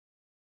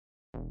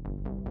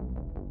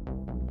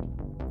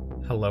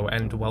Hello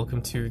and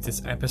welcome to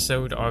this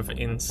episode of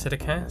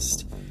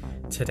Insidicast.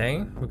 Today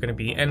we're going to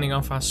be ending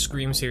off our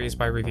Scream series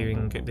by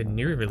reviewing the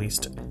newly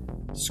released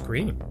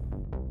Scream,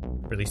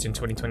 released in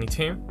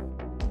 2022,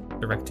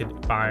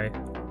 directed by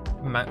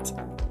Matt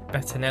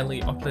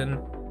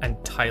Bettinelli-Oplin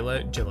and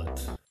Tyler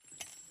Gillett.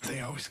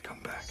 They always come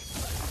back.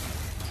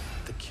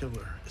 The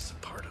killer is a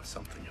part of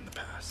something in the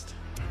past.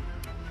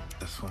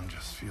 This one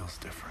just feels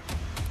different.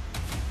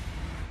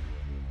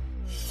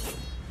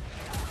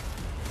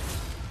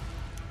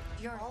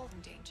 You're all in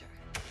danger.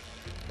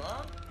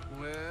 Mom?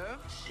 With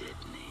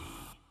Sydney.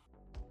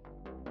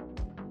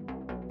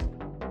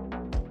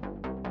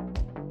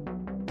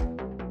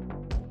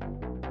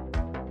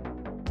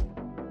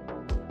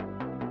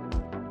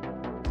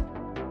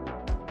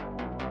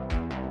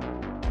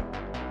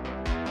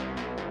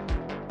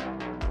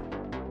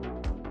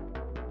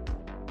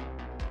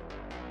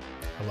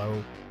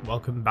 Hello,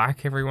 welcome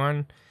back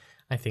everyone.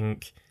 I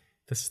think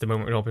this is the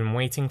moment we've all been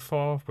waiting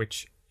for,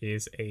 which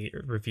is a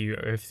review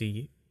of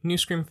the new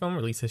Scream film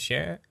released this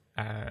year.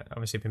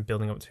 Obviously I've been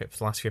building up to it for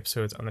the last few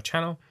episodes on the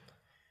channel,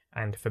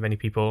 and for many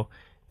people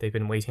they've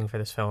been waiting for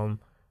this film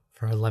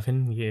for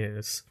 11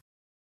 years.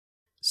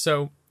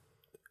 So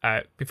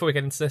before we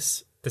get into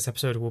this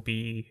episode will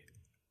be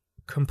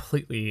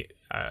completely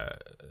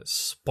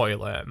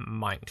spoiler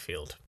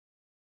minefield.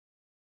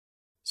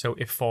 So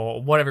if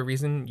for whatever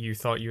reason you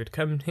thought you would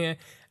come here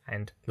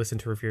and listen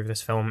to a review of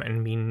this film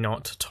and me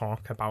not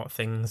talk about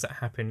things that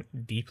happen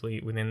deeply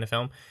within the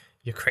film,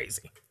 you're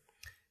crazy.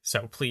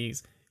 So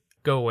please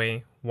go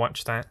away,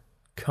 watch that,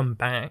 come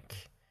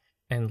back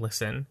and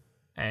listen,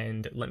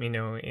 and let me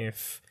know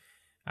if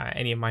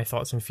any of my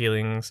thoughts and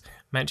feelings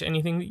match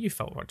anything that you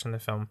felt watching the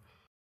film.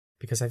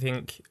 Because I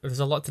think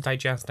there's a lot to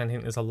digest, and I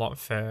think there's a lot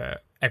for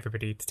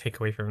everybody to take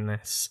away from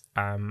this,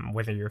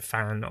 whether you're a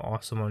fan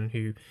or someone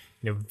who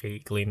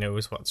vaguely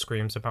knows what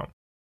Scream's about.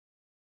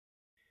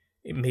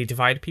 It may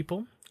divide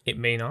people, it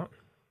may not,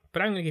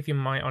 but I'm going to give you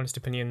my honest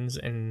opinions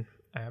and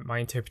my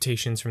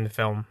interpretations from the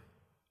film.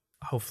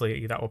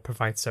 Hopefully that will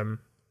provide some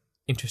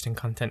interesting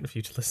content for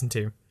you to listen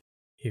to.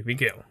 Here we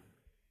go.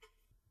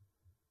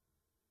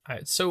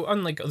 So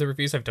unlike other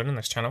reviews I've done on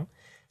this channel,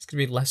 it's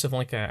going to be less of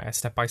like a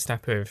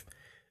step-by-step of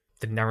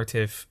the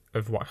narrative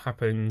of what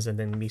happens, and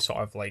then me sort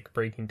of like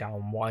breaking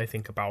down what I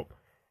think about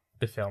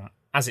the film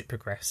as it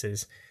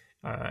progresses,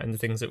 and the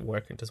things that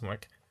work and doesn't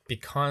work.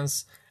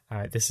 Because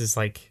this is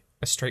like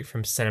a straight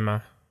from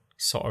cinema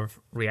sort of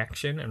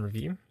reaction and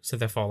review, so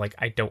therefore like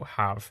I don't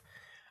have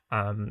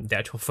the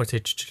actual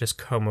footage to just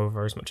comb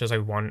over as much as I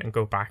want and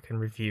go back and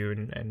review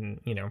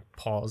and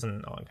pause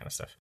and all that kind of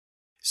stuff.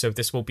 So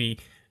this will be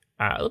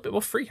a little bit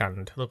more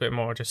freehand, a little bit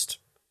more just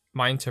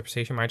my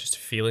interpretation, my just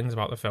feelings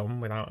about the film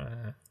without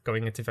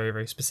going into very,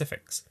 very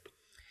specifics.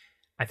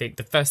 I think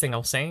the first thing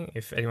I'll say,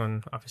 if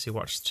anyone obviously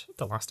watched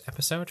the last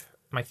episode,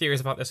 my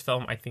theories about this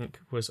film I think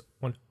was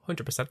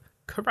 100%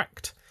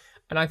 correct.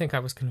 And I think I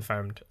was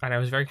confirmed. And I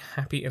was very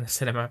happy in the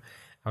cinema.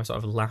 I was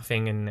sort of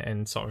laughing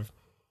and sort of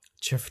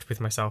chuffed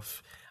with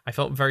myself. I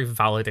felt very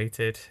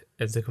validated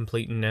as a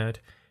complete nerd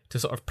to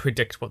sort of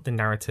predict what the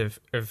narrative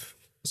of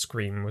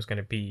Scream was going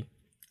to be.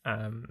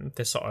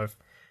 This sort of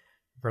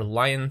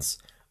reliance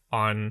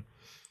on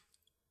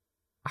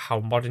how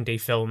modern day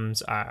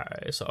films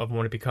sort of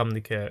want to become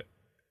like a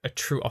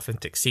true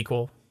authentic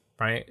sequel,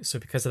 right? So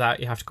because of that,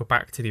 you have to go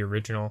back to the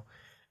original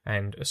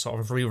and sort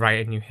of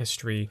rewrite a new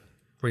history,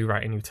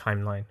 rewrite a new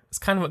timeline. It's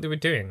kind of what they were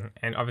doing.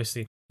 And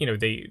obviously,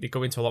 they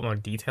go into a lot more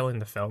detail in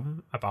the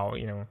film about,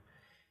 you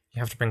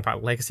have to bring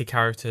back legacy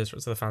characters, or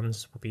so the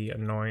fans will be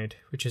annoyed,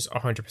 which is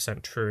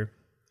 100% true.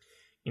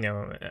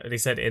 They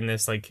said in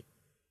this, like,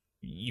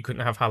 you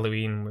couldn't have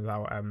Halloween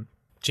without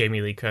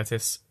Jamie Lee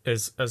Curtis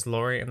as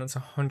Laurie, and that's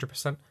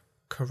 100%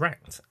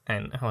 correct.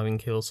 And Halloween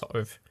Kills sort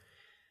of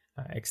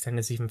extended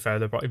this even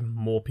further, brought even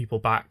more people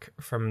back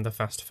from the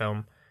first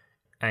film,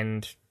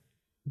 and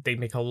they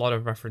make a lot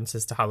of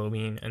references to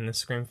Halloween in the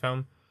Scream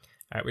film,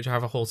 which I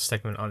have a whole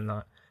segment on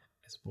that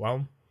as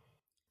well.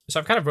 So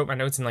I've kind of wrote my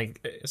notes in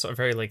like sort of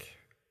very like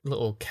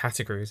little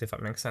categories, if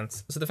that makes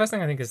sense. So the first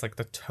thing I think is like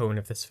the tone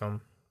of this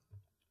film,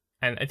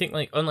 and I think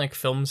like unlike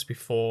films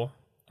before,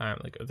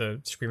 like the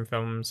Scream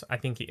films, I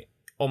think it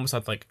almost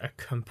had like a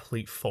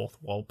complete fourth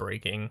wall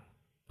breaking,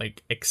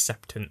 like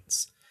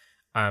acceptance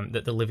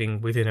that they're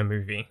living within a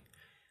movie,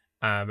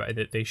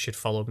 that they should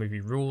follow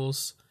movie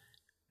rules,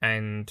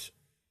 and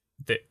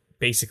that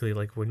basically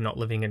like we're not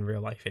living in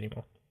real life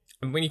anymore.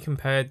 And when you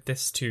compared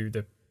this to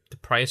the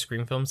prior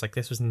Scream films, like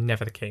this was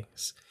never the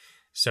case.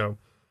 So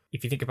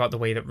if you think about the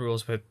way that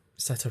rules were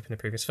set up in the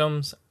previous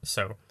films,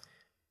 so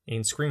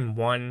in Scream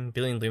 1,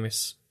 Billy and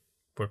Loomis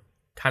were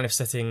kind of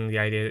setting the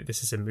idea that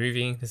this is a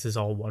movie, this is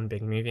all one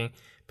big movie,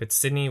 but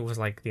Sydney was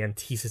like the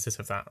antithesis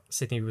of that.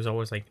 Sydney was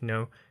always like,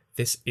 no,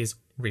 this is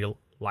real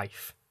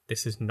life.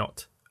 This is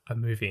not a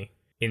movie.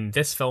 In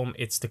this film,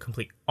 it's the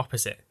complete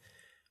opposite.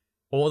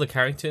 All the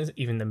characters,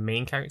 even the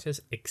main characters,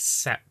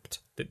 accept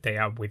that they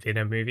are within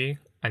a movie,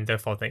 and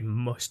therefore they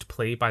must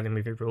play by the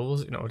movie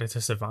rules in order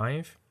to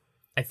survive.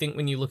 I think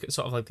when you look at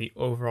sort of like the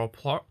overall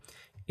plot,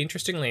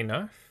 interestingly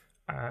enough,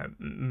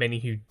 many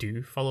who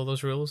do follow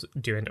those rules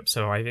do end up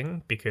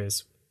surviving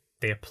because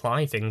they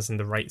apply things in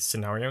the right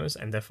scenarios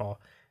and therefore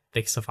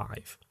they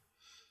survive.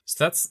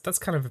 So that's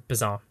kind of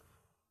bizarre.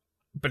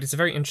 But it's a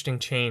very interesting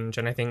change,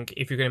 and I think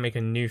if you're going to make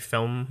a new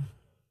film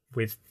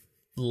with,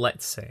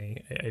 let's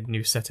say, a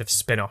new set of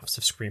spin-offs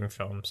of Scream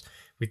films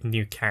with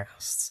new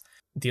casts,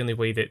 the only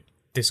way that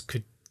this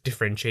could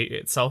differentiate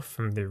itself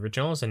from the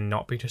originals and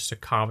not be just a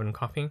carbon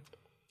copy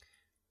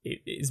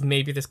is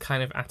maybe this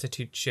kind of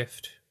attitude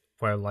shift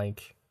where,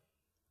 like,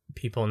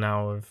 people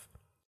now have,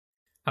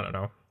 I don't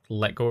know,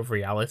 let go of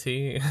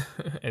reality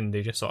and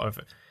they just sort of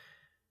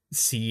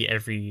see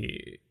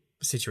every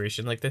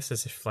situation like this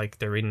as if, like,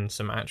 they're in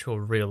some actual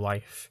real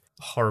life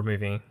horror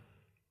movie.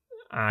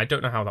 I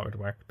don't know how that would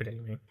work, but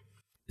anyway.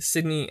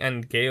 Sydney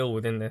and Gale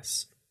within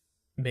this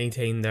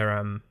maintain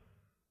their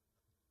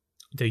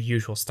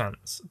usual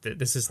stance.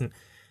 This isn't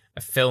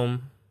a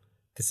film,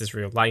 this is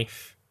real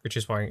life, which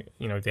is why,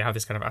 you know, they have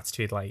this kind of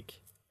attitude like,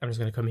 I'm just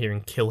going to come here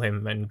and kill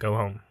him and go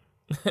home.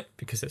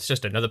 Because it's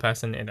just another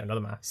person in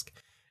another mask.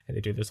 And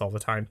they do this all the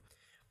time.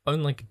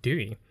 Unlike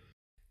Dewey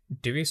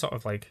sort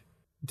of, like,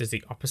 does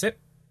the opposite.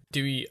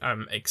 Dewey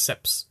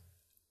accepts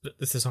that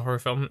this is a horror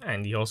film,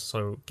 and he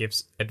also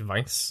gives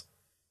advice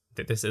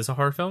that this is a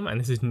horror film, and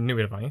this is new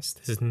advice.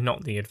 This is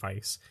not the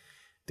advice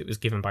that was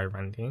given by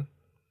Randy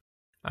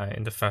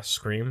in the first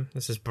Scream.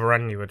 This is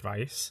brand new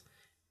advice.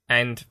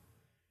 And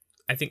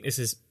I think this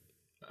is,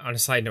 on a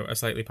side note, a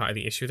slightly part of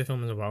the issue of the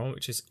film as well,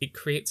 which is it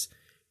creates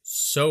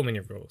so many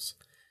rules.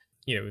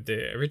 You know,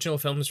 the original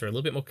films were a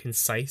little bit more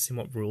concise in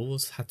what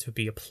rules had to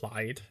be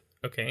applied,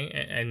 okay?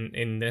 And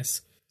in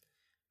this,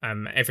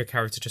 every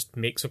character just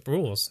makes up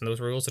rules, and those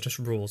rules are just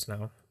rules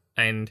now.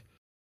 And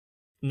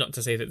not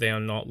to say that they are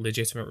not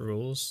legitimate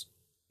rules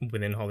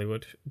within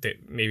Hollywood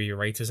that maybe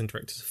writers and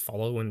directors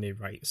follow when they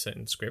write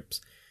certain scripts,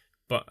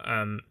 but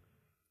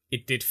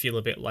it did feel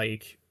a bit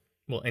like,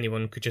 well,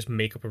 anyone could just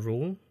make up a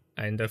rule,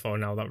 and therefore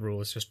now that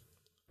rule is just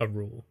a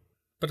rule.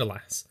 But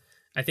alas,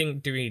 I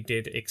think Dewey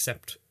did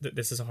accept that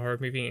this is a horror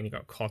movie, and he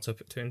got caught up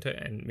into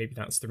it, and maybe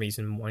that's the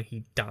reason why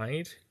he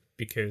died,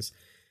 because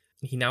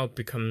he now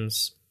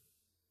becomes,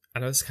 I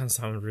know this can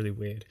sound really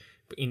weird,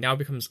 but he now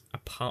becomes a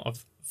part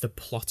of the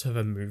plot of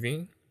a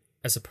movie,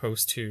 as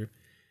opposed to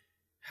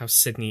how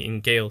Sydney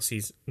and Gale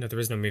sees, no, there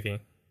is no movie.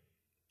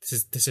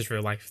 This is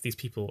real life. These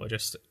people are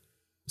just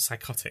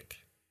psychotic.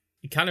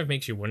 It kind of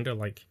makes you wonder,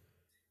 like,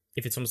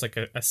 if it's almost like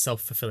a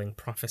self-fulfilling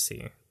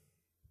prophecy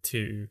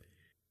to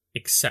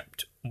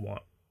accept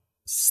what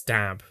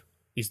Stab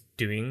is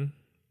doing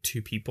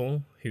to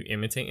people who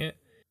imitate it,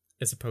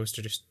 as opposed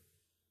to just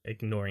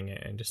ignoring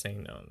it and just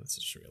saying, no, this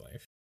is real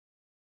life.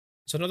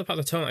 So another part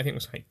of the tone I think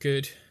was quite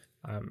good.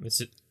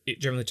 It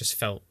generally just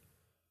felt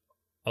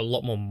a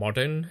lot more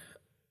modern,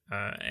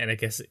 and I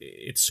guess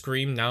it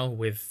screamed now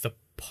with the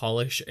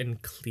polish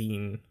and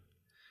clean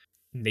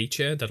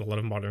nature that a lot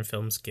of modern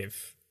films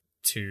give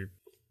to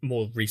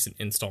more recent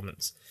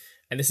installments.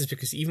 And this is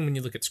because even when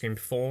you look at Scream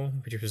 4,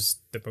 which was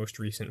the most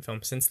recent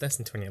film since this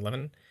in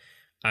 2011,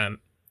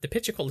 the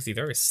picture quality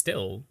there is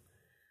still,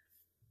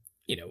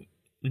 you know,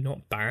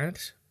 not bad.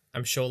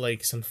 I'm sure,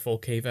 like, some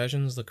 4K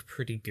versions look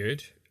pretty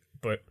good,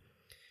 but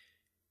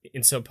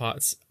in some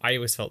parts, I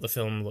always felt the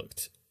film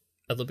looked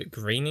a little bit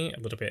grainy, a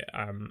little bit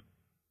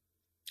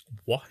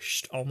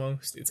washed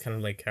almost. It's kind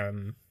of like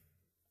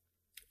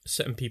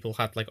certain people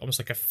had like almost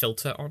like a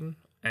filter on,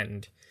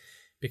 and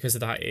because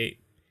of that, it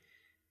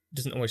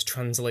doesn't always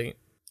translate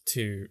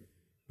to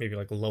maybe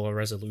like lower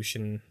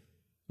resolution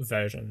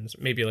versions.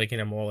 Maybe like in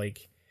a more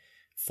like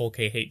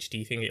 4K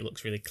HD thing, it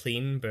looks really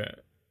clean,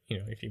 but you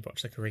know, if you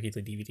watch like a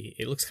regular DVD,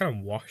 it looks kind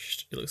of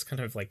washed. It looks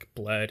kind of like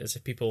blurred, as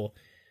if people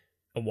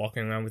are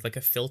walking around with like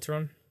a filter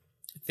on.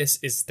 This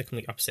is the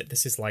complete opposite.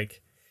 This is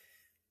like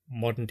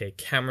modern day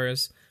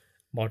cameras,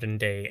 modern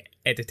day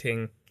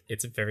editing.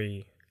 It's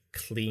very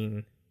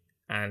clean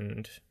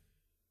and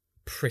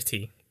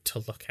pretty to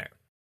look at.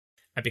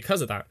 And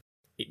because of that,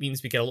 it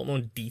means we get a lot more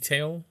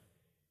detail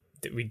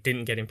that we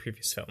didn't get in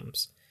previous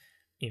films.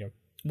 You know,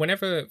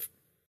 whenever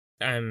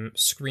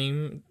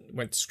Scream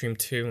went to Scream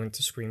 2, went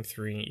to Scream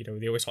 3, you know,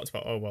 they always talked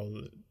about, oh, well,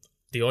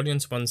 the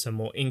audience wants a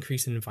more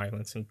increase in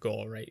violence and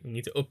gore, right? We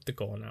need to up the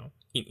gore now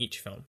in each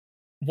film.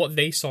 What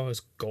they saw as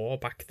gore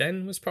back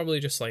then was probably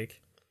just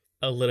like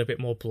a little bit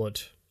more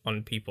blood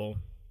on people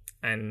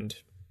and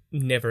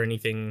never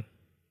anything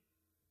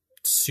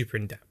super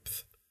in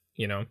depth,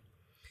 you know?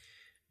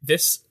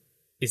 This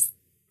is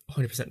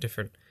 100%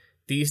 different.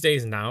 These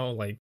days now,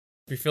 like,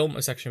 we film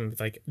a section with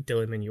like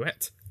Dylan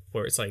Minuet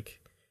where it's like,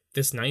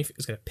 this knife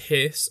is going to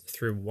pierce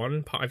through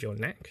one part of your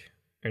neck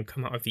and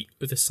come out of the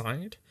other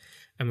side,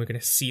 and we're going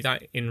to see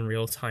that in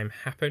real time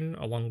happen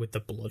along with the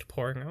blood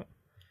pouring out.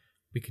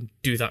 We can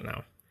do that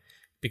now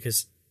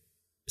because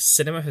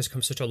cinema has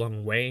come such a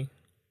long way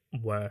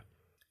where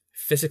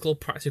physical,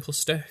 practical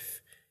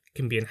stuff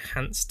can be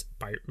enhanced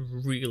by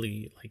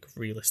really like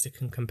realistic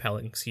and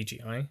compelling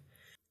CGI,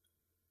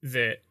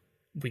 that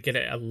we get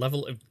a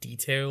level of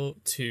detail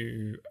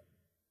to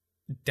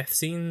death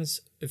scenes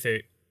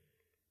that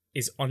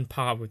is on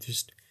par with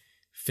just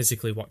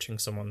physically watching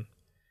someone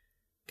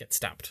get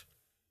stabbed,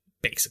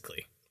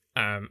 basically.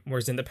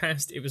 Whereas in the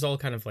past, it was all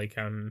kind of like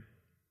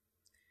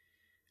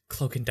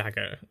cloak and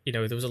dagger. You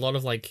know, there was a lot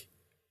of like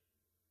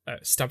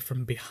stab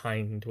from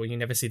behind where you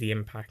never see the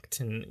impact,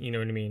 and you know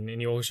what I mean,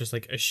 and you always just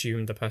like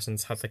assume the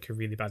person's had like a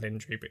really bad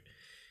injury, but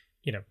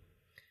you know.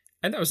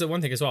 And that was the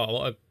one thing as well. A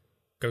lot of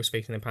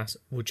Ghostface in the past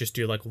would just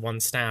do like one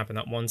stab, and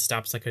that one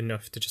stab's like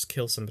enough to just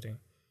kill somebody.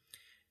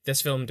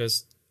 This film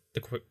does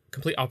the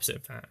complete opposite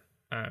of that.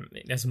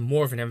 It has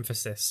more of an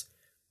emphasis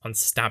on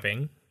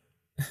stabbing,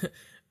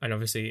 and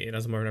obviously it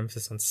has more of an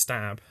emphasis on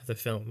stab, the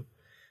film.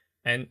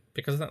 And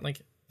because of that,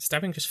 like,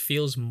 stabbing just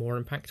feels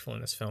more impactful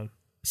in this film.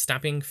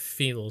 Stabbing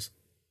feels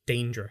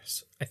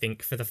dangerous, I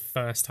think, for the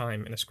first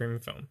time in a Scream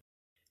film.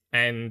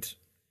 And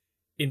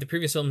in the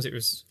previous films, it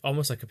was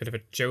almost like a bit of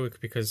a joke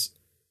because,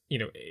 you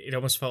know, it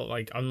almost felt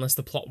like unless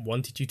the plot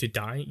wanted you to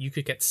die, you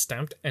could get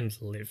stabbed and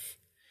live.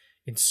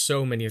 In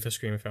so many of the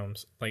Scream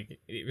films, like,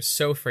 it was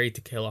so afraid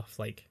to kill off,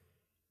 like,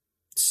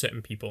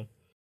 certain people.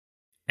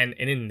 And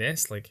in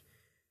this, like,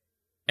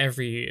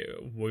 every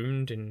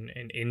wound and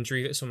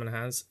injury that someone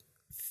has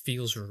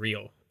feels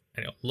real,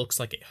 and it looks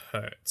like it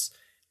hurts.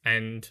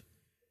 And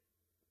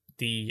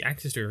the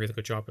actors do a really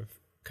good job of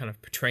kind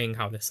of portraying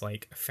how this,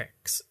 like,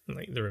 affects,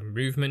 like, their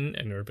movement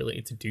and their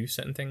ability to do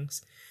certain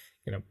things.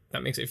 You know,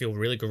 that makes it feel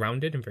really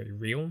grounded and very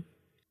real.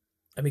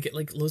 And we get,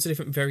 like, loads of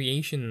different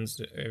variations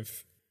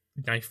of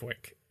knife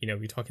work. You know,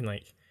 we're talking,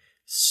 like,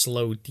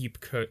 slow, deep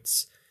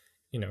cuts,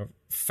 you know,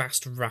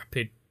 fast,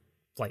 rapid,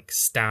 like,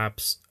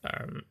 stabs,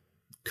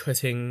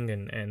 cutting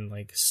and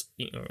like,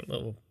 you know,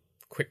 little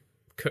quick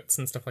cuts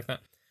and stuff like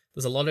that.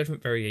 There's a lot of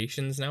different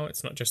variations now.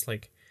 It's not just,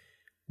 like,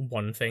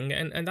 one thing.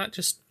 And that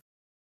just,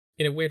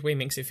 in a weird way,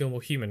 makes it feel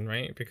more human,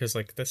 right? Because,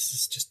 like, this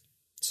is just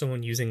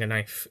someone using a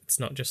knife. It's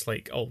not just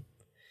like, oh,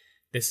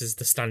 this is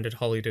the standard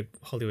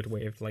Hollywood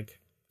way of, like,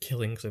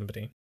 killing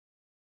somebody.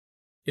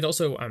 It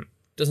also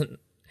doesn't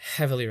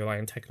heavily rely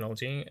on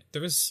technology.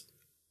 There is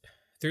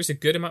a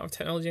good amount of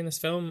technology in this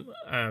film.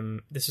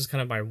 This is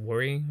kind of my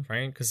worry,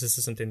 right? Because this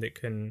is something that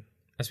can,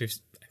 as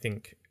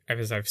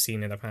I've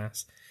seen in the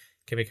past,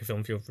 can make a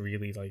film feel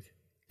really, like,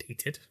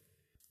 dated.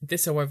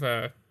 This,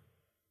 however,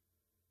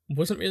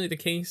 wasn't really the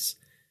case.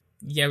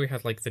 Yeah, we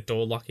had, like, the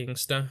door locking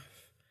stuff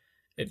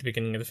at the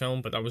beginning of the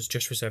film, but that was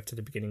just reserved to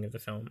the beginning of the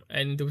film.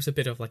 And there was a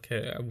bit of, like,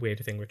 a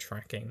weird thing with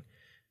tracking.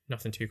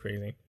 Nothing too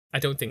crazy. I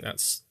don't think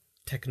that's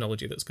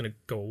technology that's going to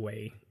go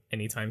away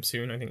anytime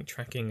soon. I think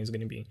tracking is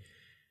going to be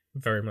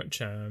very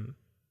much a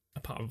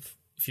part of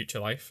future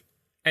life.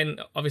 And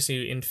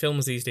obviously in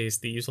films these days,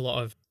 they use a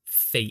lot of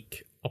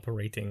fake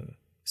operating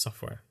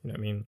software, you know what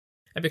I mean?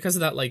 And because of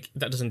that, like,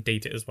 that doesn't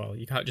date it as well.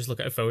 You can't just look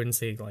at a phone and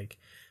say, like,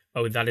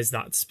 oh, that is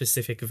that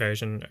specific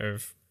version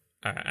of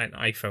an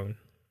iPhone,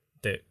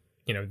 that,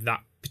 you know,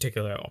 that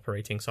particular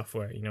operating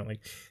software, you know, like,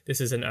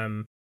 this is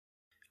an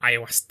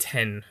iOS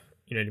 10,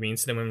 you know what I mean?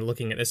 So then when we're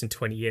looking at this in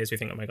 20 years, we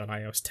think, oh my god,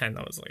 iOS 10,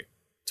 that was like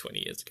 20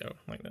 years ago.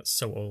 Like, that's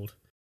so old.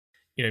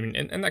 You know what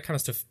I mean? And that kind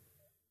of stuff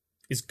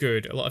is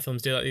good. A lot of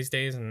films do that these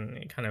days, and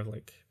it kind of,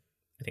 like,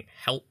 I think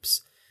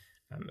helps.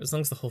 As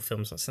long as the whole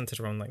film's centered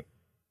around, like,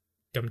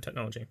 dumb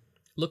technology.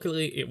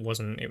 Luckily, it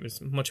wasn't. It was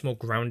much more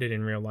grounded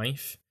in real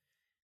life.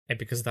 And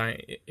because of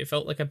that, it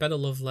felt like a better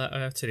love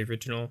letter to the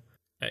original.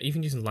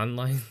 Even using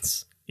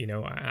landlines, you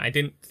know, I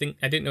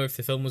didn't know if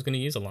the film was going to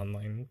use a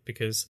landline,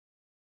 because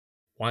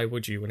why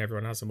would you when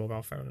everyone has a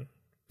mobile phone?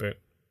 But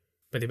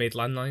they made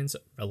landlines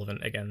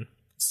relevant again,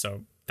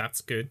 so that's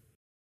good.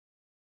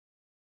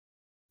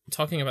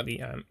 Talking about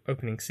the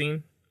opening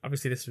scene,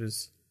 obviously this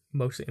was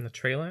mostly in the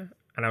trailer,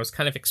 and I was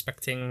kind of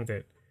expecting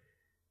that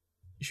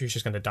she was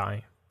just going to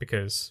die,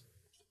 because,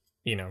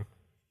 you know,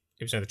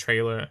 it was in the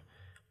trailer.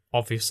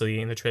 Obviously,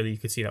 in the trailer, you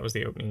could see that was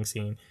the opening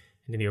scene,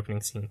 and in the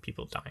opening scene,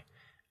 people die.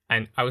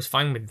 And I was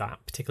fine with that,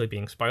 particularly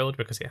being spoiled,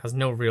 because it has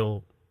no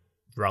real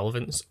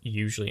relevance,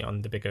 usually,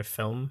 on the bigger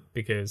film,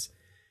 because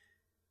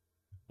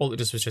all it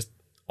does was just,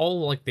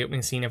 all, like, the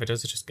opening scene ever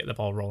does is just get the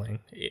ball rolling.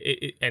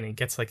 And it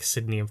gets, like,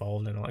 Sydney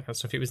involved and all that kind of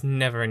stuff. It was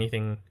never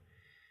anything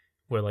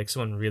where, like,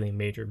 someone really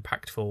major,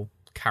 impactful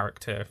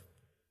character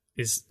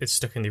is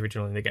stuck in the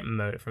original and they get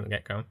murdered from the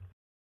get-go.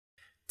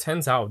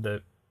 Turns out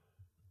that,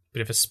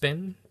 bit of a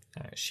spin,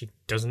 she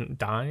doesn't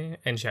die,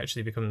 and she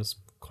actually becomes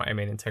quite a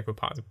main integral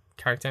part of the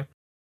character.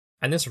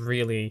 And this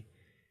really,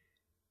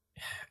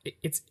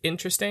 it's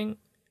interesting,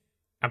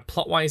 and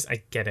plot-wise,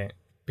 I get it,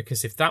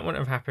 because if that wouldn't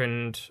have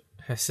happened,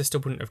 her sister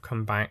wouldn't have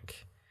come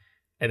back,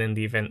 and then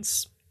the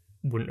events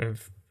wouldn't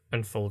have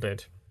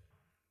unfolded.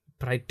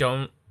 But I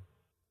don't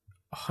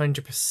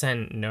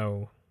 100%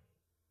 know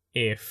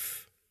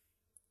if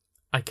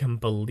I can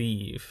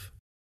believe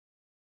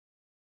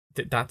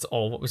that that's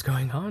all what was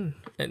going on.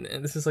 And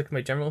this is, like,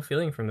 my general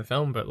feeling from the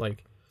film, but,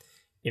 like,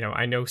 you know,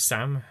 I know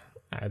Sam,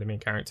 the main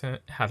character,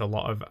 had a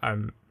lot of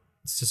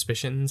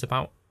suspicions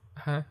about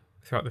her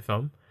throughout the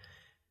film,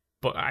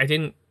 but I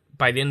didn't,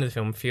 by the end of the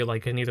film, feel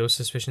like any of those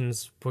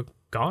suspicions were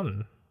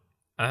gone.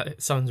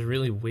 It sounds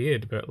really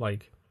weird, but,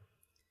 like,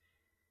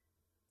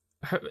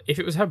 if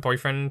it was her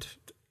boyfriend,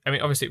 I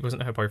mean, obviously it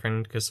wasn't her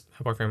boyfriend because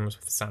her boyfriend was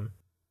with Sam.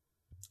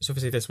 So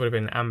obviously this would have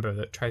been Amber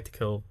that tried to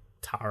kill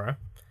Tara.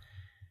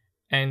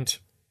 And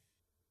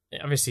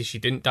obviously she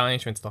didn't die,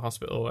 she went to the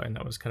hospital, and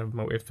that was kind of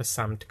motive for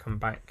Sam to come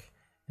back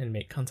and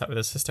make contact with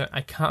her sister.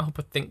 I can't help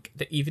but think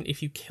that even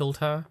if you killed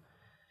her,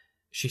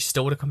 she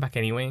still would have come back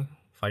anyway.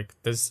 Like,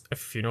 there's a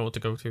funeral to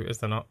go to, is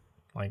there not?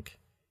 Like,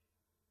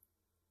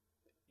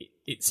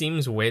 it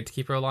seems weird to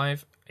keep her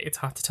alive. It's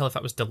hard to tell if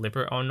that was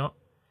deliberate or not.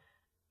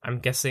 I'm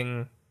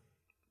guessing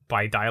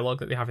by dialogue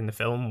that they have in the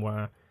film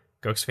where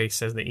Ghostface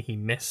says that he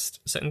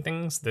missed certain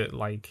things, that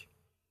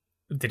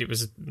it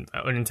was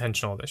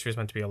unintentional, that she was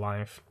meant to be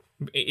alive.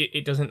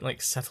 It doesn't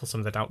like settle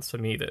some of the doubts for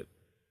me that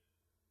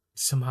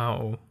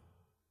somehow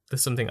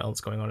there's something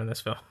else going on in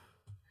this film.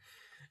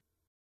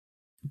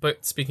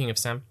 But speaking of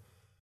Sam,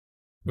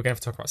 we're going to have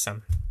to talk about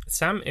Sam.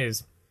 Sam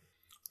is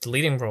the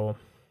leading role,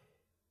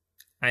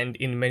 and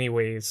in many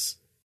ways,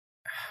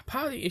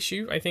 part of the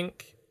issue, I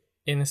think,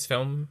 in this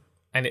film,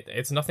 and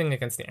it's nothing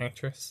against the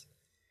actress.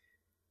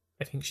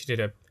 I think she did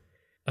an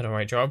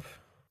alright job.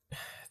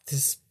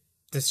 There's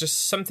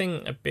just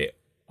something a bit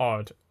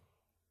odd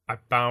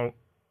about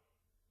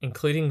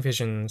including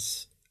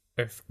visions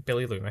of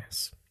Billy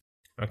Loomis.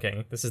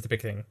 Okay, this is the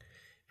big thing,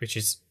 which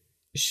is,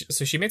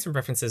 so she made some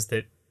references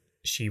that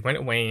she went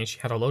away and she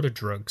had a load of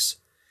drugs,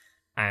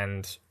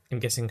 and I'm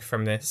guessing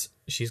from this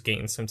she's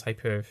getting some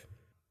type of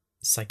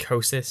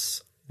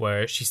psychosis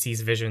where she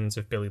sees visions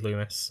of Billy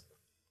Loomis,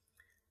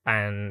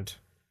 and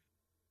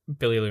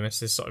Billy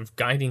Loomis is sort of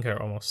guiding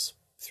her almost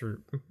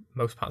through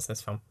most parts of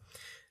this film.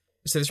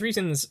 So there's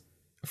reasons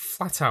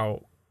flat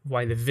out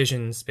why the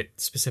visions bit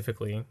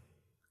specifically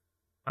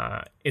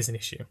is an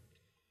issue.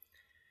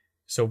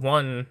 So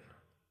one,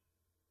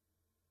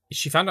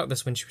 she found out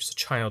this when she was a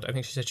child. I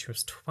think she said she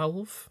was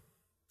 12.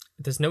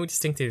 There's no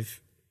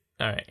distinctive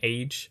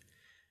age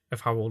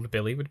of how old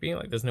Billy would be.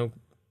 Like, there's no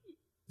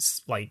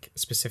like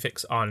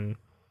specifics on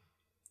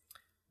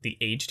the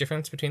age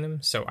difference between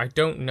them. So I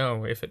don't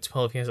know if at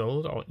 12 years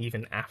old or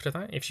even after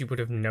that, if she would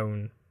have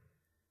known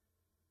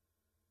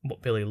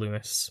what Billy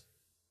Loomis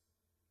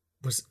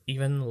was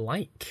even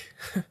like.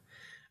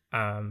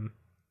 I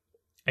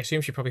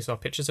assume she probably saw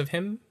pictures of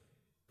him,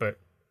 but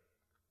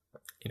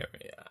you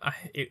know,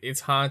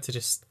 it's hard to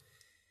just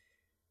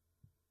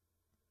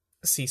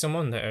see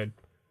someone that had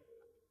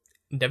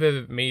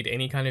never made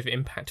any kind of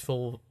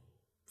impactful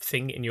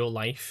thing in your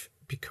life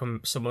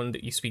become someone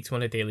that you speak to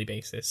on a daily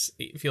basis.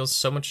 It feels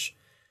so much,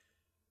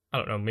 I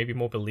don't know, maybe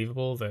more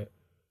believable that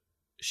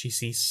she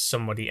sees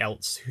somebody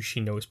else who she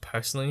knows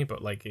personally,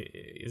 but like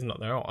is not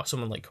there, or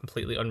someone like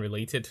completely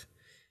unrelated.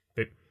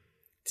 But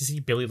to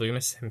see Billy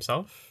Loomis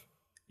himself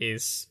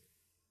is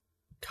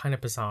kind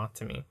of bizarre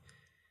to me.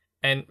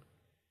 And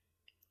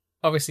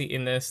obviously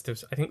in this,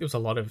 I think there was a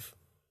lot of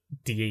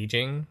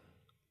de-aging.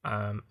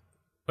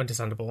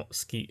 Understandable.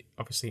 Skeet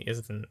obviously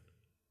isn't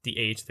the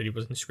age that he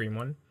was in Scream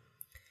 1.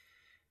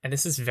 And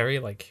this is very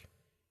like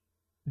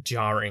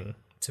jarring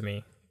to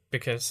me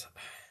because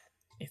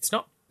it's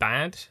not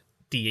bad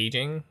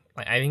de-aging.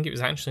 Like, I think it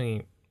was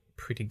actually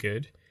pretty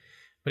good,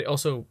 but it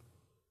also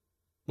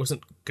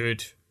wasn't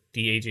good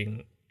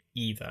de-aging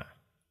either.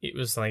 It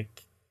was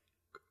like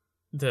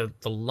the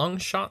long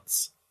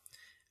shots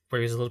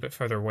where he was a little bit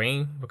further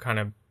away were kind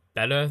of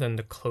better than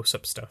the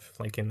close-up stuff,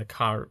 like in the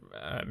car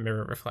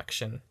mirror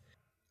reflection,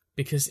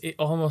 because it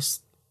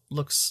almost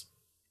looks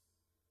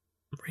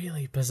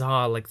really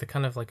bizarre, like the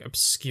kind of like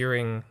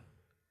obscuring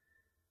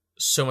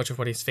so much of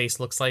what his face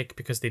looks like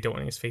because they don't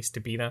want his face to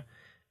be there.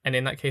 And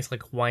in that case,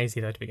 like, why is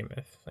he there to begin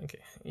with? Like,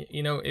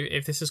 you know,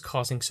 if this is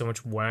causing so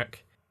much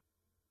work,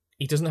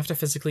 he doesn't have to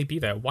physically be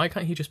there. Why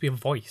can't he just be a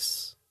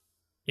voice?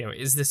 You know,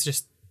 is this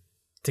just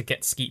to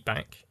get Skeet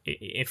back?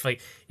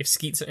 If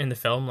Skeet's in the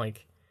film,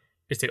 like,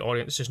 is the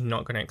audience just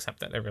not going to accept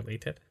that they're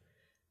related?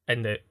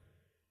 And that,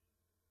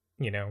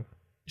 you know,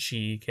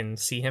 she can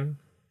see him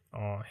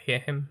or hear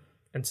him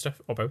and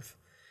stuff, or both.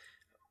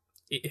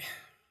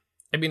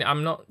 I mean,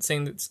 I'm not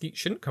saying that Skeet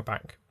shouldn't come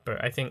back,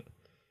 but I think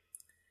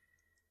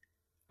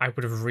I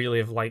would have really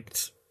have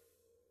liked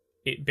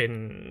it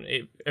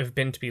have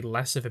been to be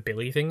less of a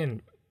Billy thing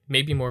and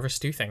maybe more of a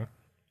Stu thing.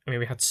 I mean,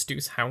 we had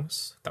Stu's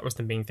house. That was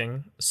the main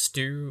thing.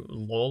 Stu,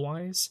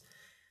 lore-wise,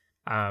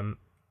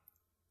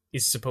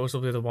 is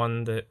supposedly the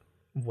one that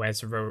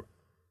Wes wrote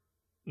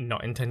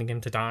not intending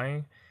him to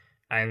die,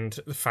 and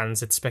the fans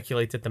had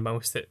speculated the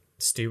most that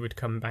Stu would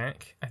come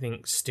back. I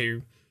think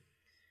Stu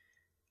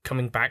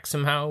coming back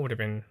somehow would have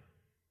been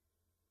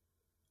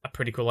a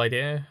pretty cool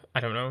idea. I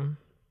don't know.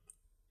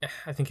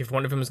 I think if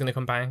one of them was going to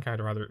come back, I'd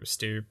rather it was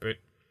Stu, but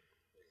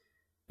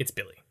it's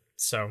Billy.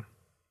 So,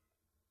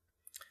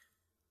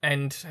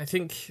 and I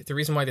think the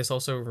reason why this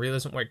also really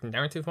doesn't work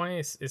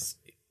narrative-wise is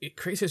it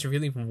creates this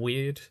really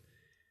weird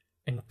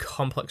and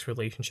complex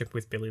relationship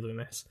with Billy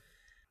Loomis.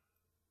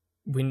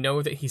 We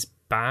know that he's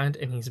bad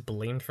and he's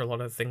blamed for a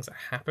lot of the things that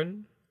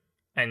happen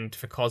and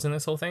for causing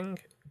this whole thing,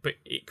 but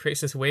it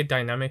creates this weird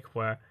dynamic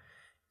where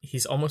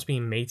he's almost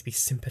being made to be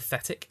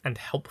sympathetic and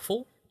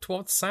helpful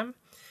towards Sam,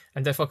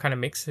 and therefore kind of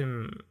makes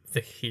him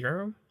the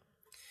hero.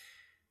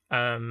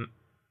 And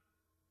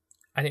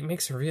it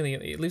makes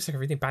it leaves like a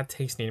really bad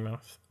taste in your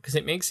mouth, because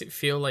it makes it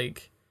feel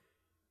like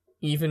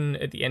even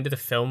at the end of the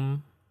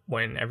film,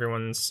 when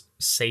everyone's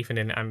safe and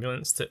in an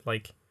ambulance, that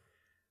like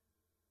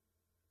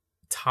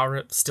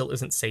Tara still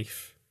isn't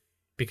safe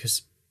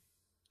because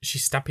she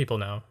stabbed people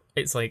now.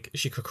 It's like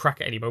she could crack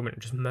at any moment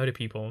and just murder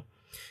people.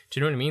 Do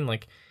you know what I mean?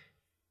 Like,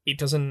 it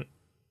doesn't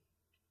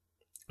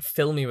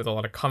fill me with a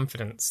lot of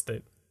confidence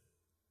that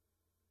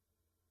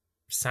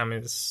Sam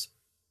is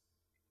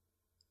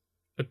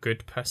a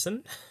good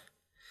person.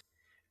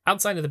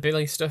 Outside of the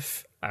Billy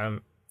stuff,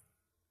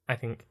 I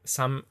think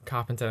Sam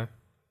Carpenter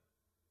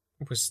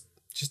was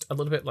just a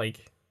little bit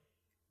like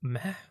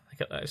meh,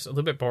 like just a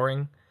little bit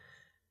boring,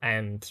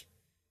 and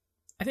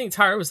I think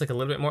Tara was like a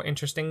little bit more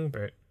interesting,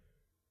 but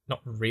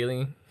not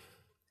really.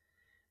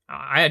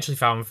 I actually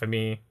found, for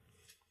me,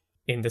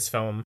 in this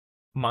film,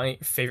 my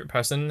favorite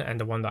person and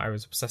the one that I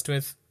was obsessed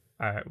with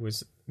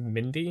was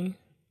Mindy,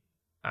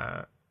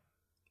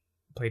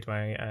 played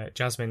by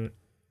Jasmine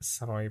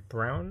Savoy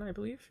Brown, I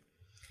believe,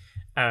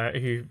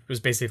 who was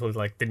basically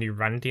like the new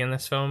Randy in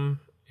this film,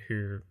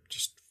 who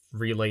just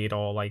relayed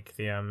all like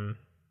the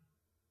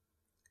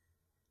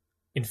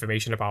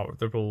information about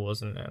the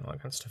rules and all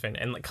that kind of stuff,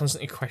 and like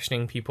constantly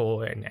questioning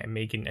people and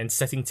making and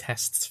setting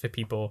tests for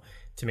people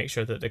to make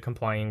sure that they're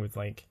complying with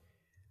like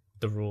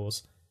the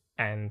rules.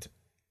 And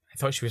I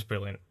thought she was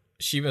brilliant.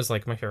 She was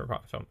like my favorite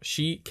part of the film.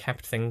 She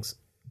kept things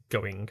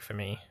going for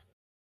me.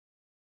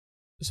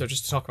 So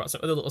just to talk about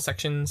some other little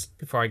sections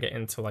before I get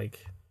into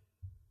like,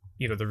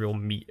 you know, the real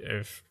meat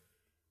of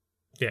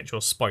the actual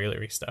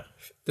spoilery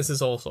stuff. This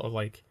is all sort of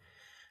like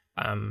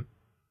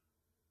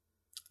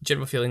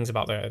general feelings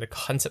about the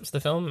concepts of the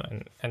film,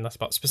 and less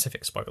about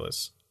specific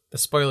spoilers. The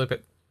spoiler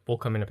bit will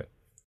come in a bit.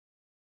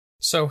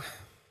 So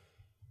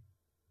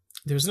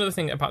there was another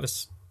thing about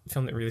this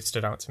film that really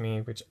stood out to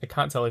me, which I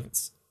can't tell if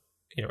it's,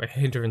 you know, a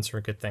hindrance or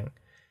a good thing,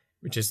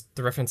 which is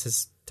the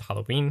references to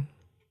Halloween.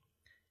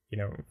 You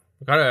know,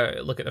 we've got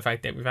to look at the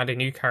fact that we've added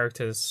new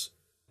characters,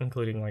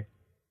 including like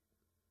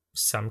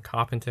Sam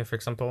Carpenter, for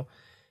example.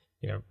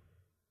 You know,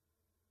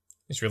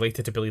 is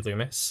related to Billy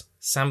Loomis.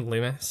 Sam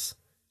Loomis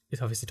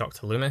is obviously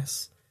Dr.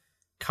 Loomis.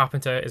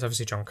 Carpenter is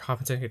obviously John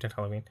Carpenter, who did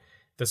Halloween.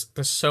 There's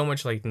so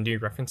much like new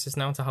references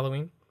now to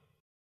Halloween.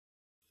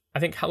 I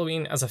think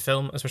Halloween as a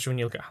film, especially when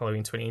you look at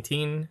Halloween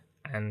 2018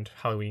 and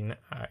Halloween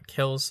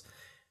Kills,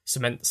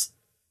 cements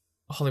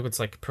Hollywood's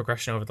like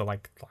progression over the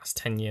like last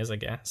 10 years, I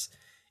guess.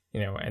 You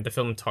know, and the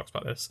film talks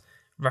about this.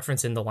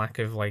 Referencing the lack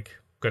of like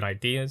good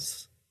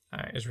ideas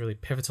is really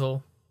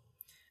pivotal.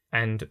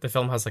 And the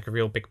film has like a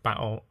real big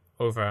battle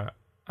over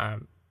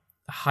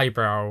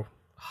highbrow,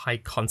 high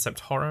concept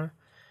horror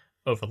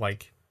over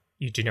like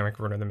your generic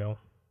run of the mill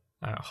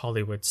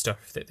Hollywood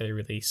stuff that they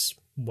release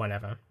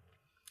whenever.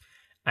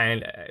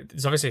 And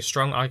there's obviously a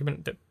strong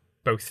argument that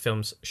both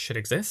films should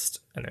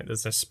exist, and that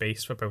there's a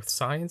space for both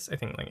sides. I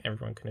think like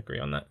everyone can agree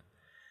on that.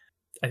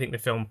 I think the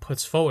film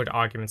puts forward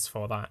arguments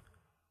for that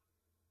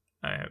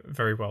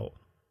very well.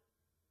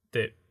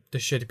 That there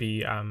should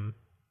be a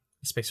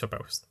space for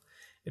both.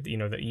 You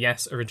know, that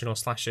yes, original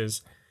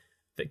slashers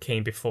that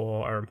came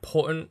before are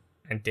important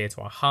and dear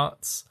to our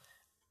hearts,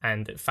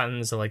 and that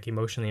fans are like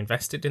emotionally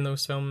invested in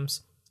those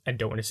films and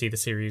don't want to see the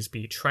series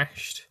be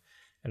trashed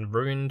and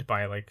ruined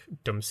by like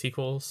dumb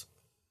sequels.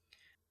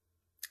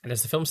 And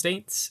as the film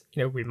states,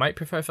 you know, we might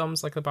prefer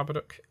films like The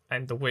Babadook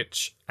and The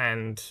Witch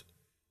and,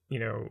 you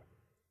know,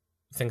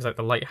 things like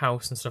The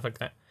Lighthouse and stuff like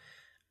that.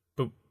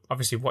 But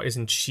obviously what is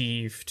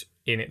achieved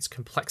in its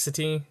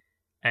complexity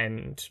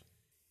and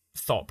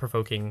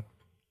thought-provoking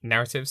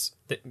narratives,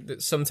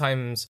 that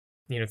sometimes,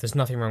 you know, there's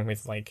nothing wrong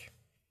with like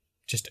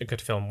just a good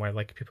film where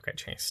like people get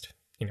chased.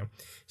 You know,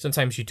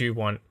 sometimes you do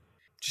want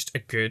just a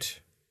good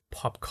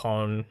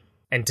popcorn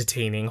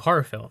entertaining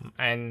horror film,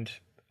 and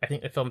I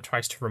think the film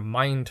tries to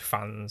remind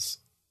fans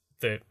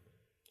that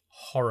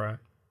horror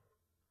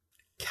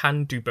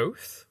can do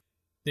both.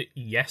 That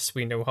yes,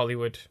 we know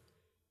Hollywood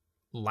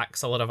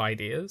lacks a lot of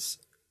ideas,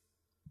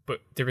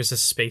 but there is a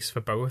space for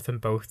both, and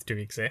both do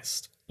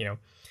exist. You know,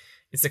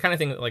 it's the kind of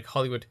thing that like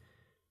Hollywood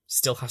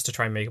still has to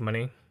try and make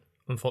money,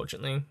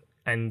 unfortunately,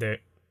 and the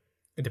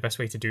best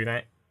way to do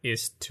that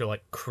is to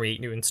like create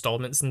new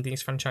installments in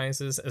these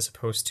franchises, as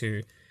opposed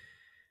to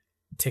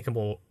take a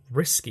more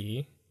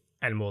risky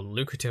and more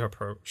lucrative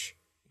approach,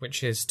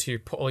 which is to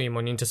put all your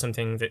money into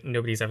something that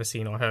nobody's ever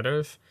seen or heard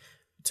of,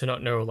 to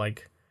not know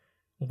like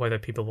whether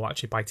people will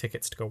actually buy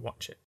tickets to go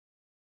watch it.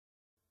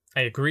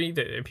 I agree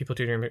that people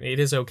do. It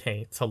is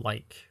okay to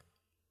like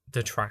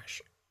the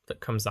trash that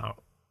comes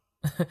out,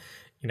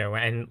 you know,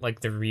 and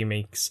like the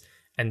remakes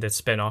and the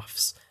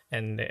spin-offs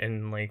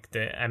and like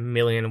the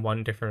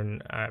 1,000,001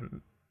 different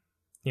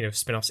you know,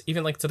 spin-offs,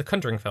 even like to the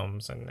Conjuring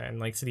films and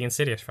like to the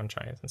Insidious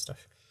franchise and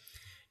stuff.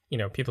 You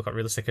know, people got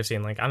really sick of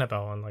seeing like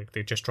Annabelle, and like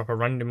they just drop a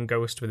random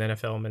ghost within a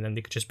film and then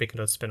they could just make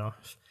another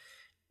spin-off.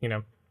 You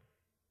know,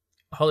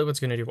 Hollywood's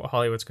going to do what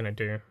Hollywood's going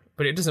to do,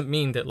 but it doesn't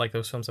mean that like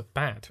those films are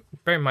bad.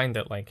 Bear in mind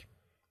that like,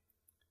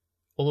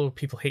 although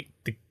people hate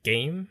the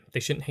game,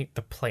 they shouldn't hate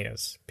the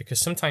players, because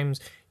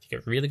sometimes you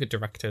get really good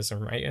directors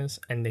and writers,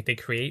 and they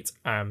create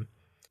a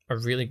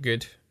really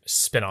good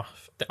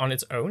spin-off that on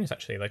its own is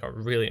actually like a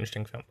really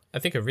interesting film. I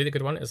think a really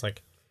good one is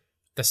like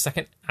the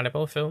second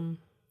Annabelle film,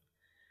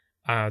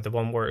 the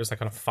one where it was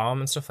like on a farm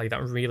and stuff like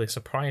that. Really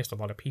surprised a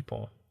lot of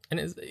people, and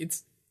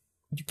it's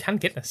you can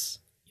get this,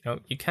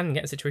 you can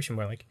get a situation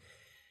where like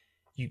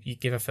you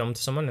give a film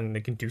to someone and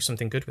they can do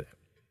something good with it,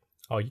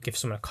 or you give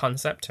someone a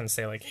concept and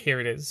say like, here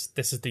it is,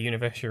 this is the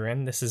universe you're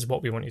in, this is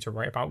what we want you to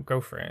write about, go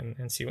for it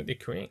and see what they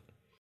create.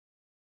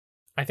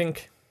 I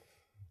think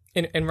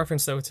in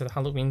reference though to the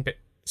Halloween bit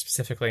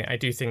specifically, I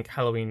do think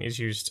Halloween is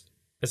used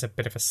as a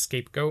bit of a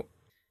scapegoat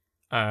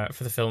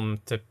for the film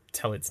to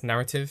tell its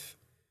narrative,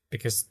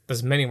 because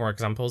there's many more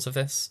examples of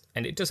this,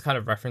 and it does kind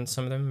of reference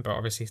some of them, but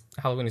obviously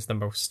Halloween is the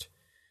most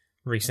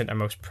recent and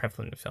most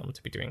prevalent film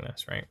to be doing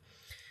this, right?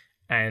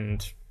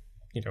 And,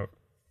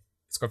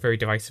 it's got very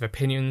divisive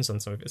opinions on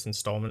some of its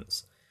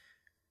installments,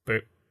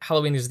 but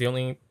Halloween is the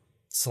only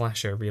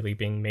slasher really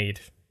being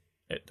made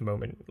at the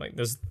moment. Like,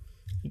 there's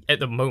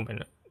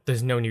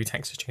no new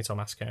Texas Chainsaw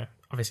Massacre.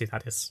 Obviously,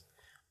 that is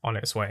on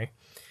its way,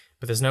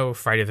 but there's no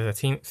Friday the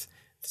 13th.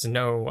 There's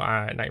no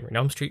Nightmare on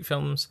Elm Street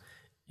films.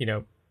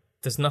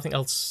 There's nothing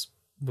else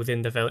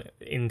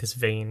in this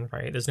vein,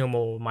 right? There's no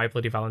more My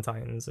Bloody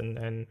Valentines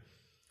and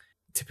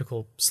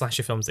typical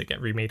slasher films that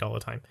get remade all the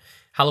time.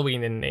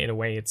 Halloween, in a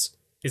way,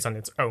 is on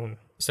its own.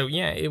 So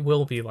yeah, it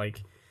will be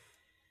like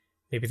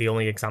maybe the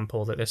only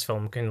example that this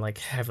film can like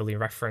heavily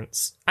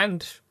reference,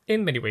 and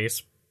in many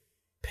ways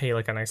pay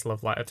like a nice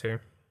love letter to.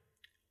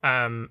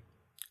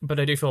 But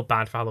I do feel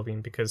bad for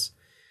Halloween because,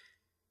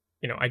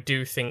 I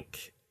do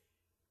think,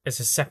 as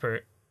a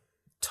separate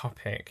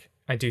topic,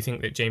 I do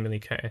think that Jamie Lee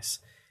Curtis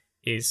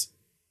is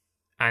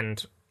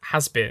and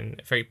has been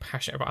very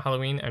passionate about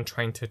Halloween and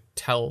trying to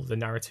tell the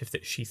narrative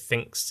that she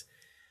thinks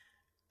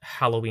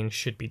Halloween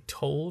should be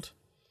told.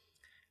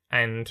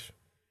 And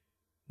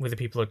whether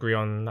people agree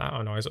on that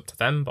or not is up to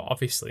them, but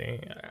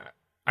obviously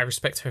I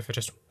respect her for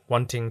just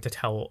wanting to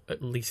tell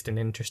at least an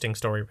interesting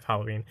story with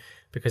Halloween,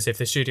 because if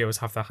the studios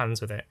have their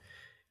hands with it,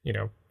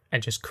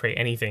 and just create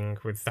anything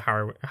with the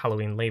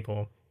Halloween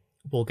label,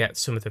 we'll get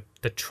some of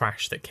the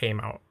trash that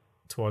came out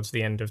towards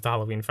the end of the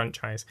Halloween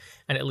franchise,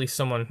 and at least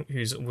someone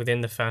who's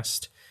within the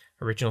first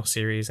original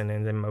series and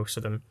in most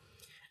of them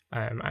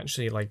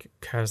actually like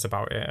cares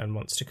about it and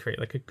wants to create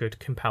like a good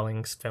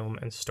compelling film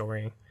and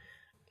story.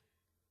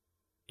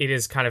 It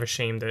is kind of a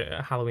shame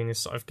that Halloween is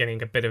sort of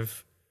getting a bit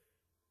of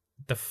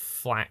the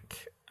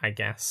flack, I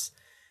guess,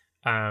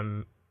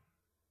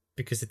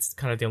 because it's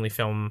kind of the only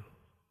film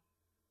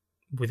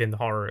within the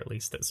horror, at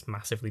least, that's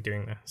massively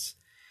doing this.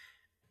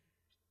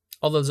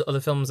 All those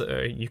other films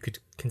that you could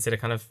consider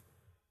kind of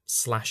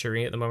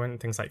slashery at the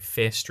moment, things like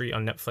Fear Street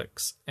on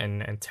Netflix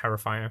and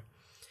Terrifier,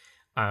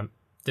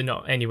 they're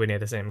not anywhere near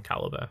the same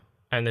caliber,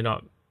 and they're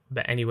not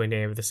anywhere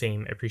near the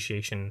same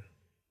appreciation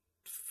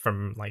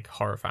from like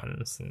horror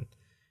fans and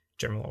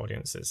general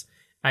audiences,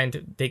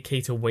 and they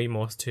cater way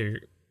more to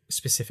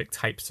specific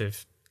types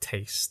of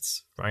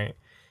tastes, right?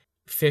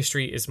 Fear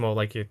Street is more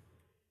like your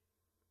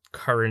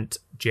current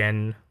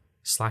gen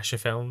slasher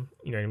film,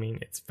 you know what I mean?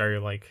 It's very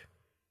like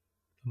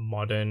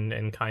modern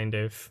and kind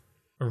of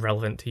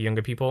relevant to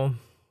younger people.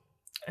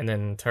 And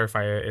then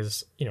Terrifier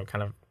is,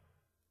 kind of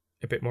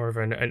a bit more of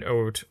an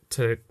ode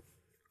to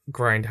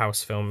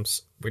grindhouse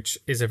films, which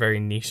is a very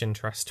niche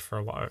interest for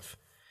a lot of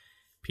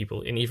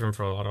people, and even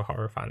for a lot of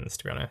horror fans,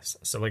 to be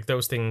honest. So like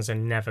those things are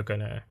never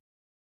gonna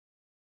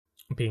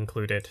be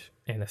included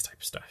in this type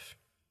of stuff.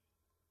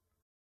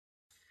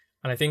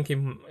 And I think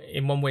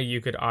in one way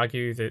you could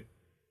argue that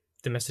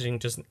the messaging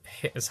doesn't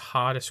hit as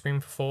hard as Scream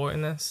 4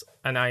 in this,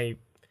 and I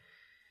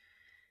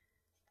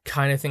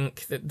kind of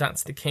think that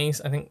that's the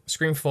case. I think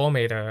Scream 4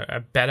 made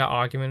a better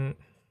argument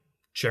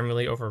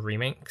generally over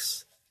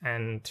remakes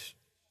and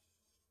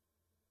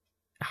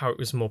how it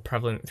was more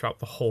prevalent throughout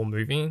the whole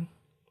movie,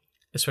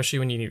 especially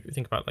when you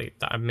think about like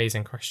that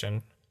amazing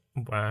question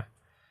where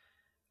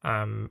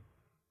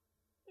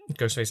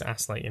Ghostface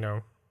asked, like,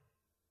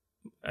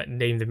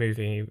 name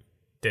the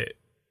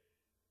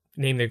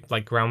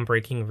like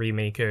groundbreaking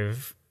remake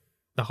of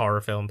the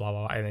horror film, blah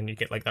blah blah, and then you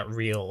get like that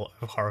reel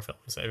of horror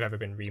films that have ever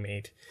been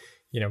remade.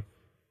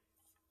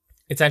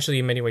 It's actually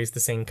in many ways the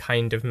same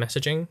kind of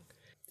messaging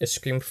as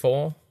Scream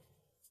 4.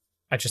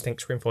 I just think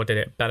Scream 4 did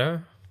it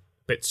better,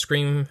 but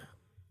Scream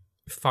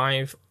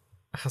 5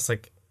 has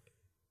like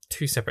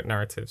two separate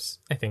narratives,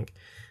 I think.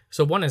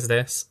 So one is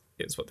this,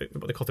 it's what they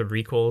call the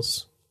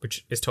requels,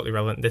 which is totally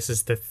relevant. This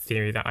is the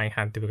theory that I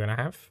had they were going to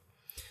have,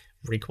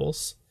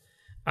 requels.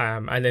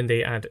 And then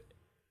they add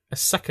a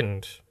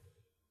second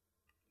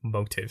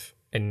motive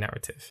and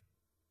narrative.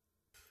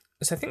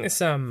 So I think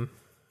this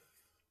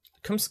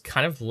comes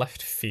kind of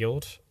left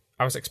field.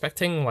 I was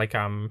expecting like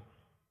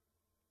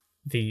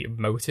the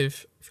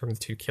motive from the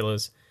two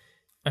killers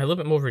a little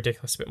bit more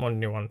ridiculous, a bit more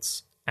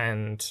nuanced,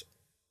 and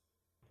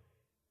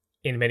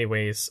in many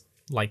ways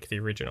like the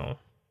original.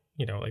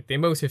 Like the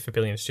motive for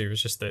Billy and Stu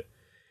was just that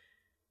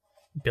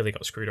Billy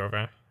got screwed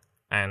over,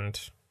 and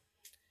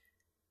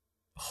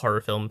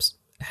horror films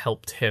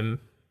helped him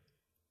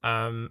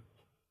let's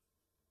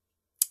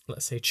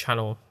say,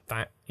 channel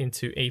that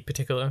into a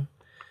particular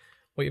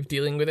way of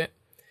dealing with it.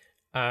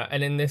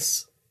 And in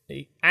this,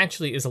 it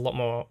actually is a lot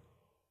more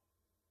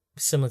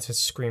similar to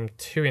Scream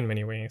 2 in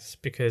many ways,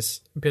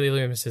 because Billy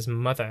Loomis's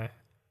mother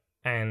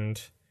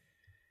and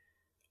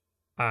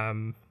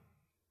oh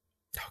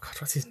god,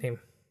 what's his name?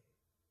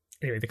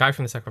 Anyway, the guy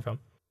from the second film,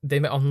 they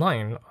met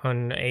online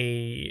on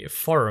a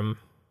forum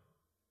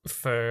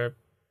for,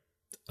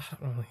 I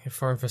don't know, a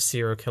forum for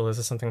serial killers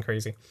or something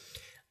crazy.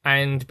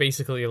 And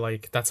basically,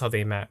 like, that's how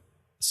they met.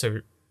 So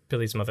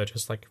Billy's mother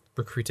just, like,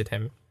 recruited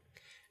him.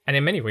 And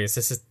in many ways,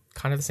 this is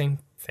kind of the same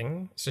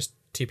thing. It's just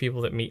two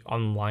people that meet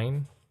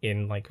online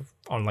on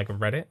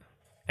Reddit,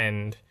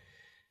 and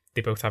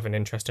they both have an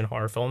interest in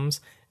horror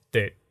films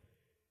that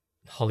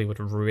Hollywood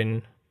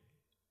ruin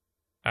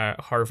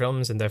horror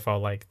films, and therefore,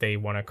 like, they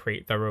want to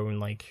create their own,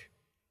 like,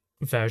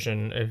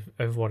 version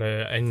of what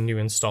a new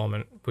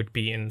installment would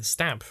be in the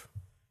Stab,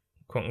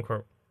 quote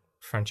unquote,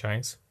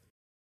 franchise.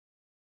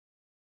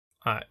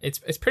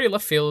 It's pretty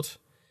left field,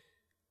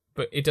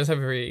 but it does have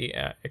a very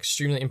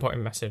extremely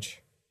important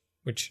message,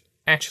 which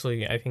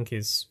actually I think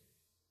is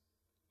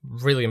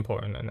really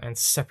important and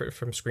separate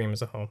from Scream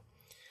as a whole,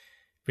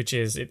 which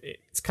is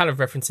it's kind of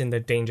referencing the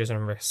dangers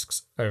and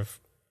risks of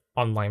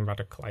online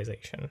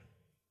radicalization,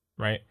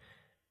 right?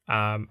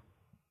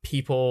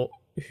 People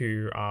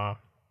who are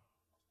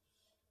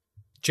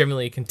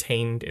generally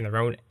contained in their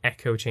own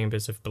echo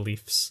chambers of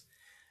beliefs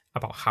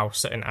about how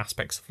certain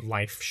aspects of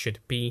life should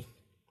be,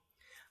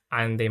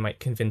 and they might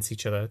convince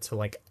each other to,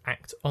 like,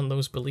 act on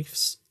those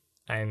beliefs,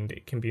 and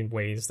it can be in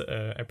ways that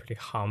are pretty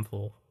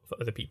harmful for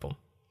other people.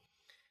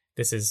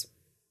 This is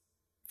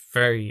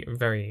very,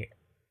 very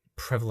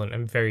prevalent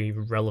and very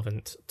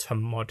relevant to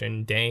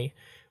modern day,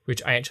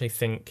 which I actually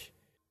think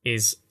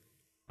is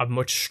a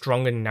much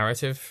stronger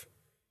narrative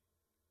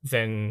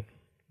than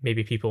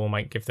maybe people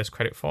might give this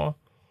credit for,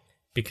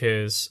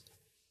 because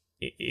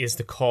it is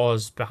the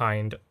cause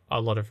behind a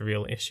lot of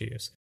real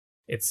issues.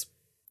 It's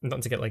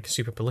not to get, like,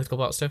 super political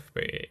about stuff,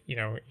 but, you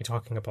know, you're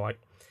talking about, like,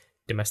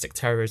 domestic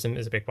terrorism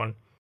is a big one,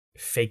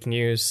 fake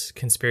news,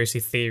 conspiracy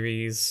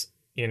theories,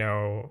 you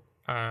know,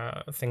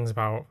 things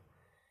about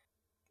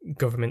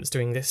governments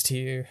doing this to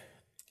you,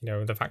 you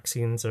know, the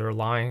vaccines are a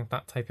lie,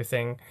 that type of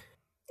thing.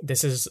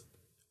 This is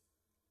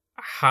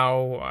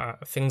how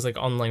things like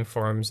online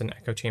forums and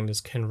echo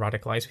chambers can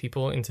radicalize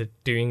people into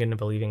doing and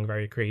believing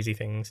very crazy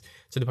things,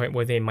 to the point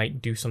where they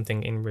might do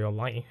something in real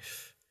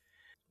life,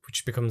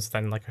 which becomes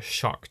then like a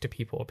shock to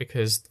people,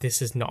 because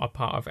this is not a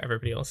part of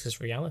everybody else's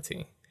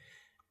reality.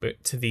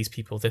 But to these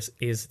people, this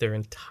is their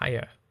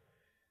entire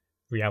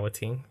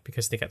reality,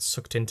 because they get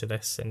sucked into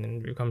this, and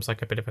it becomes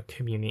like a bit of a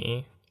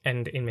community,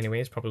 and in many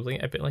ways probably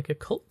a bit like a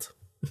cult.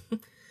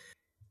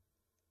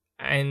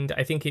 And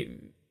I think it,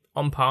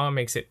 on par,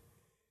 makes it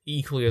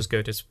equally as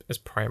good as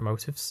prior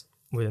motives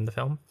within the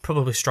film,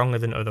 probably stronger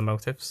than other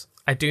motives.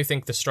 I do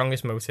think the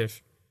strongest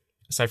motive,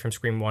 aside from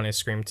Scream 1, is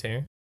Scream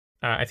 2.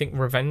 I think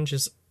revenge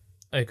is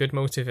a good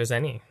motive as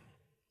any.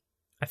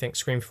 I think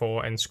Scream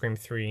 4 and Scream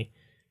 3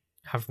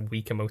 have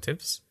weaker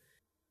motives.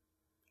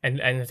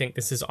 And I think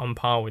this is on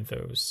par with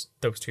those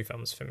two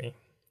films for me,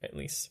 at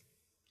least.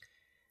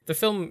 The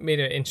film made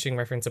an interesting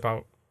reference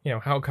about, you know,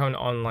 how can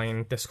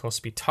online discourse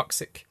be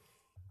toxic?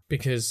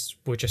 Because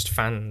we're just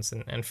fans,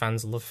 and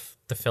fans love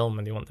the film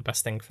and they want the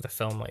best thing for the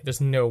film. Like, there's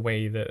no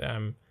way that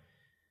a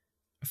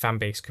fan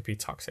base could be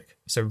toxic.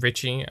 So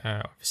Richie,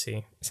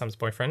 obviously Sam's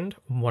boyfriend,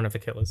 one of the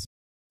killers,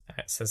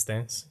 says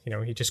this. You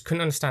know, he just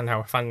couldn't understand how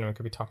a fandom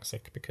could be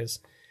toxic because,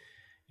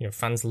 you know,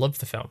 fans love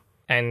the film.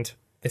 And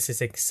this is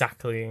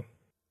exactly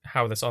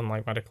how this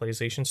online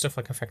radicalization stuff,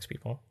 like, affects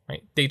people,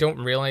 right? They don't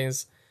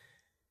realize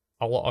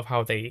a lot of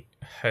how they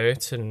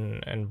hurt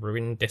and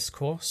ruin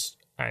discourse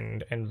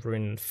and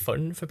ruin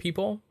fun for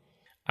people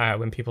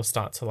when people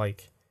start to,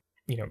 like,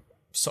 you know,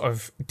 sort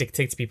of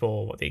dictate to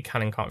people what they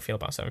can and can't feel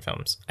about certain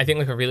films. I think,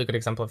 like, a really good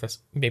example of this,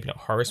 maybe not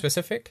horror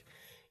specific,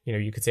 you know,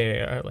 you could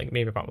say like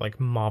maybe about like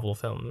Marvel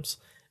films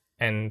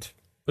and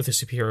other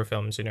superhero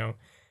films, you know,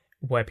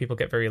 where people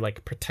get very,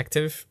 like,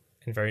 protective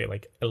and very,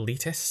 like,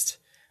 elitist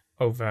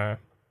over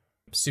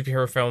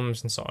superhero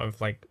films and sort of,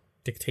 like,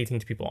 dictating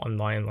to people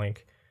online,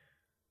 like,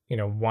 you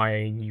know, why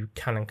you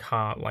can and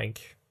can't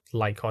like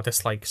or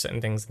dislike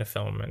certain things in a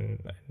film,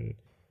 and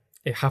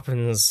it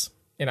happens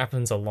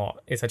a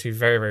lot. It's actually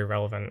very, very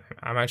relevant.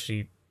 I'm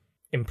actually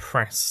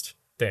impressed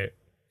that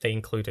they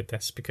included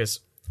this,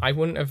 because I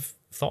wouldn't have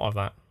thought of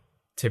that,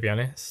 to be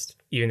honest.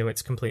 Even though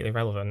it's completely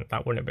relevant,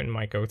 that wouldn't have been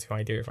my go-to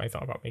idea if I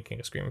thought about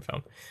making a Scream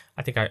film.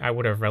 I think I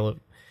would have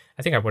done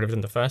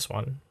the first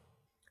one,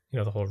 you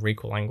know, the whole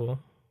recall angle,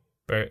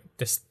 but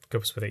this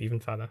goes with it even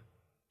further.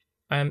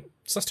 So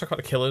let's talk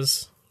about the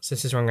killers. So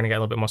this is where I'm going to get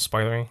a little bit more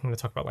spoilery. I'm going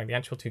to talk about, like, the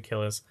actual two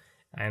killers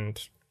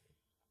and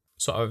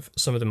sort of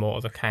some of the more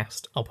of the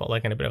cast. I'll put,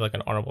 like, in a bit of, like,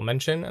 an honorable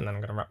mention, and then I'm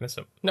going to wrap this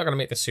up. I'm not going to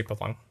make this super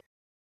long.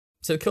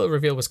 So the killer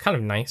reveal was kind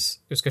of nice.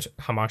 It was good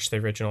homage to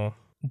the original,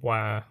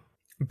 where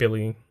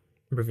Billy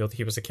revealed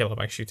he was the killer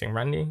by shooting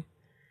Randy.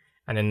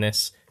 And in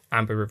this,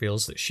 Amber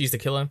reveals that she's the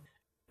killer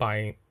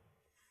by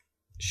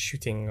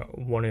shooting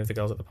one of the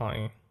girls at the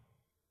party.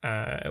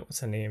 What's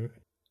her name?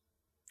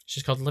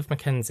 She's called Liv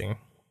Mackenzie.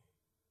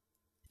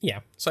 Yeah,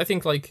 so I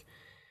think like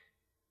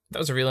that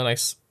was a really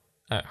nice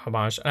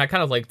homage, and I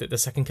kind of like that the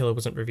second killer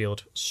wasn't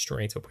revealed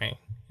straight away.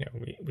 You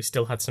know, we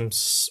still had some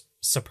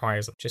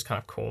surprise, which is kind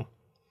of cool.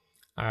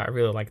 I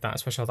really like that,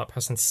 especially how that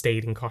person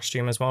stayed in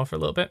costume as well for a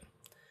little bit.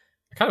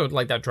 I kind of would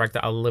like that dragged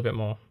out a little bit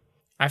more.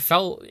 I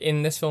felt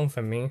in this film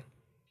for me,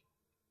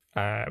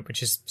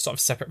 which is sort of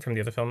separate from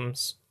the other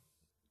films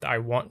that I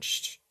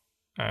watched,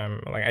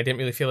 like I didn't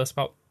really feel this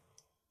about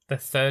the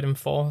third and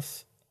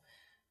fourth,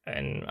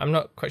 and I'm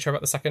not quite sure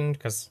about the second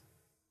because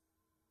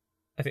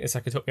I think the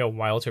second took me a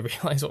while to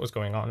realize what was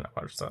going on.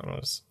 I watched that when I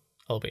was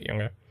a little bit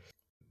younger.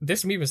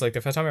 This to me was like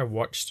the first time I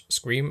watched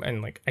Scream,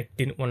 and like I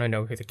didn't want to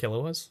know who the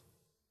killer was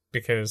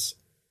because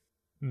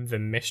the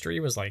mystery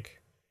was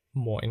like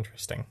more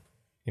interesting.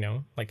 You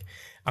know, like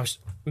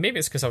maybe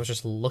it's because I was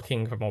just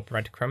looking for more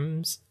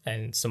breadcrumbs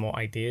and some more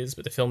ideas,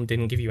 but the film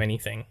didn't give you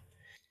anything.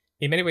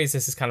 In many ways,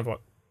 this is kind of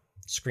what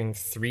Scream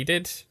 3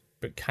 did,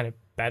 but kind of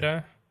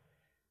better,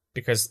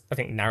 because I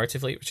think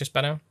narratively it was just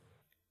better.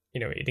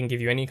 You know, it didn't give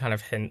you any kind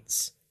of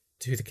hints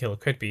to who the killer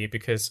could be,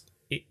 because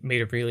it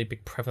made a really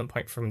big prevalent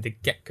point from the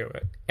get-go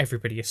that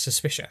everybody is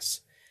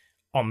suspicious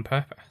on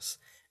purpose,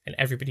 and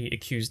everybody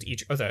accused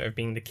each other of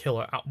being the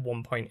killer at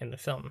one point in the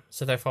film.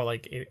 So therefore,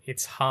 like,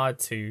 it's hard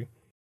to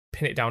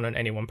pin it down on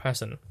any one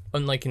person.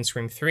 Unlike in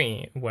Scream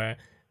 3, where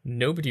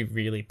nobody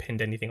really pinned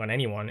anything on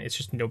anyone, it's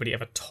just nobody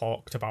ever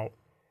talked about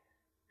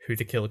who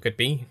the killer could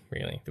be,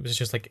 really. It was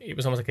just like, it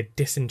was almost like a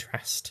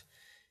disinterest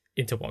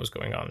into what was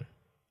going on.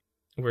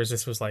 Whereas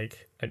this was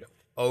like an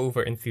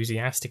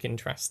over-enthusiastic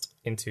interest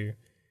into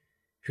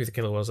who the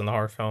killer was in the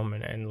horror film,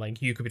 and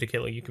like, you could be the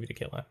killer, you could be the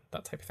killer,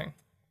 that type of thing.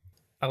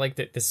 I like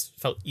that this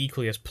felt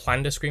equally as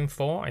planned as Scream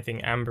 4. I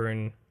think Amber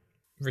and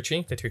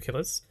Richie, the two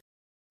killers,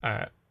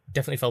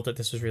 definitely felt that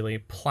this was really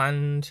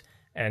planned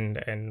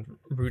and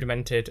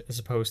rudimented, as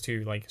opposed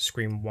to like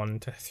Scream 1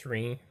 to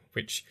 3,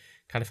 which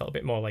kind of felt a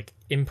bit more like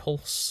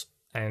impulse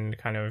and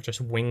kind of just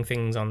wing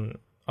things on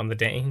the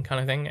day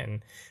kind of thing.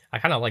 And I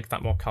kind of like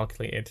that more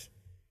calculated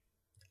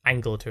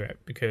angle to it,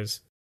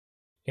 because,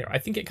 you know, I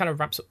think it kind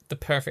of wraps up the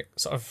perfect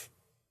sort of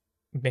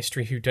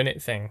mystery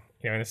whodunit thing.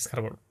 You know, and this is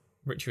kind of what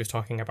Richie was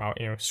talking about.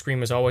 You know,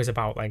 Scream was always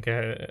about like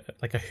a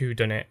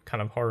whodunit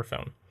kind of horror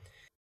film.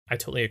 I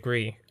totally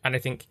agree, and I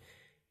think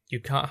you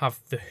can't have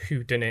the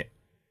whodunit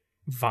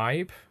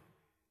vibe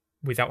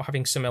without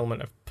having some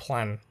element of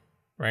plan,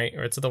 right?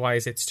 Or it's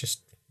otherwise it's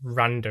just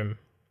random,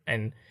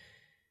 and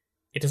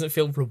it doesn't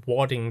feel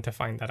rewarding to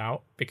find that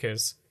out,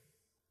 because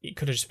it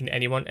could have just been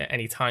anyone at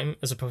any time,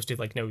 as opposed to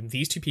like, no,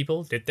 these two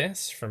people did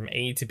this from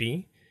A to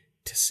B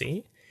to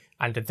C,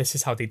 and this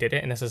is how they did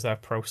it, and this is their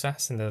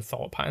process and their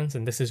thought patterns,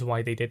 and this is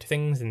why they did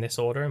things in this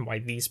order, and why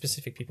these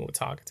specific people were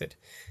targeted.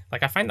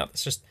 Like, I find that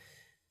that's just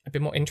a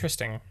bit more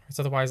interesting. It's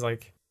otherwise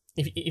like,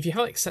 if you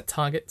have like set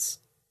targets,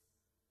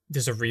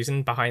 there's a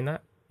reason behind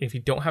that. If you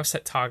don't have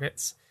set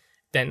targets,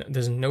 then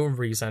there's no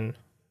reason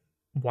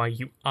why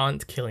you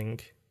aren't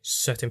killing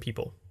certain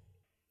people.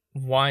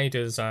 Why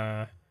does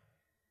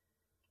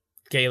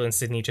Gail and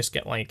Sydney just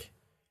get like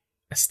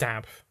a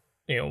stab?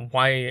 You know,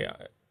 why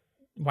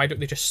don't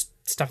they just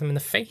stab them in the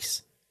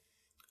face?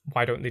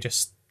 Why don't they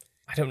just,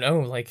 I don't know,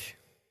 like,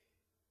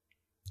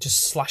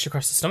 just slash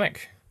across the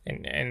stomach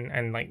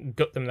and like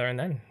gut them there and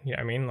then? You know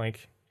what I mean?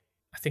 Like,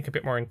 I think a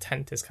bit more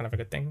intent is kind of a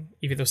good thing,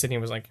 even though Sydney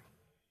was like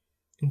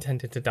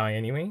intended to die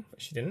anyway,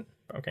 but she didn't.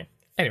 But okay.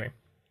 Anyway,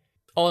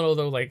 all in all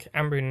though, like,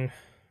 Amber and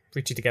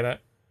Richie together,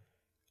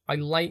 I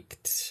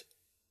liked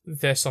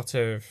their sort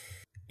of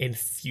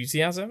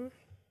enthusiasm.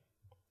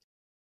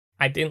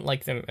 I didn't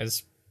like them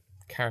as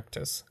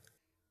characters.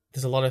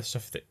 There's a lot of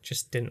stuff that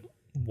just didn't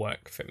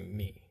work for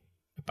me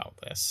about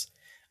this.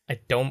 I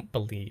don't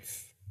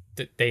believe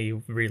that they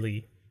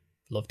really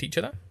loved each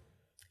other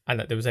and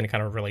that there was any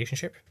kind of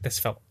relationship. This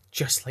felt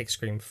just like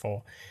Scream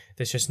 4.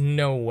 There's just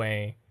no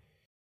way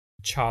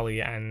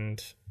Charlie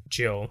and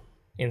Jill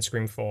in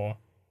Scream 4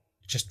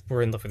 just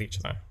were in love with each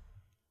other.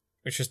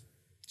 Which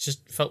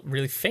just felt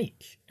really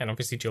fake. And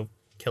obviously Jill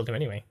killed him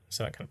anyway,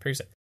 so that kind of proves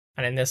it.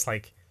 And in this,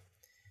 like,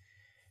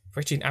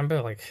 Richie and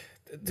Amber, like,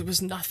 there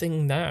was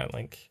nothing there,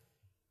 like,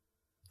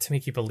 to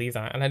make you believe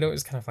that. And I know it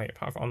was kind of like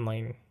part of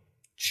online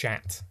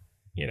chat,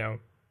 you know,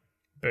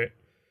 but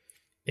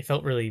it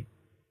felt really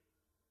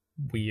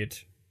weird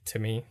to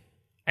me.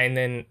 And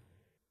then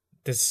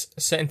there's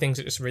certain things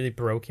that just really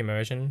broke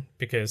immersion,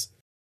 because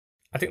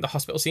I think the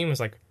hospital scene was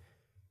like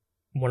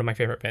one of my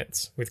favorite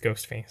bits with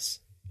Ghostface.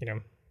 You know,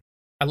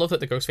 I love that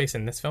the Ghostface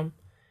in this film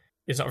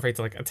is not afraid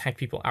to like attack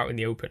people out in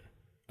the open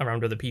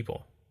around other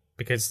people,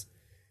 because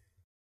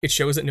it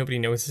shows that nobody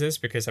notices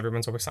because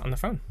everyone's always sat on the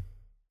phone.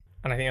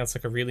 And I think that's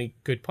like a really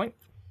good point.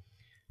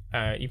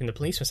 Even the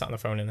police were sat on the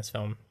phone in this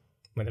film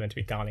when they're meant to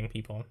be guarding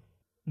people.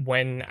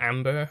 When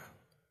Amber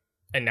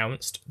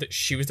announced that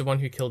she was the one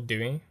who killed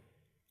Dewey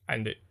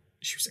and that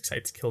she was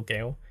excited to kill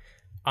Gail,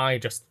 I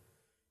just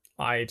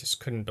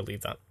couldn't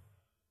believe that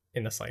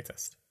in the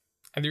slightest.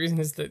 And the reason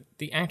is that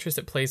the actress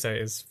that plays her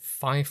is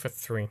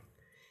 5'3",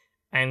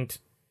 And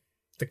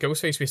the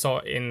ghost face we saw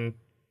in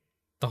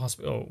the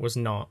hospital was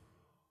not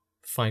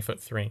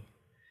 5'3".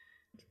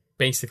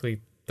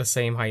 Basically the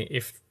same height,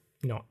 if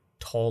not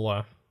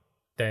taller,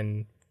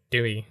 than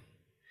Dewey.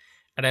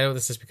 And I know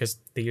this is because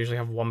they usually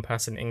have one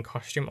person in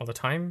costume all the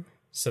time,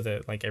 so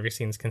that like every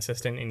scene's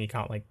consistent and you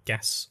can't like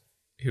guess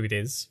who it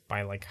is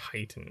by like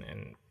height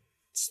and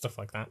stuff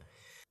like that.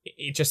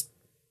 It just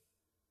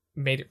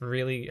made it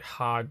really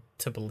hard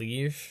to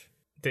believe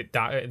that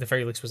at the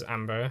very least was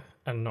Amber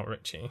and not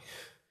Richie.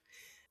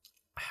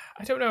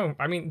 I don't know.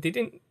 I mean,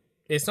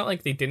 it's not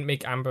like they didn't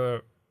make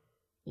Amber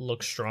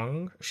look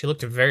strong. She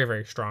looked very,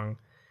 very strong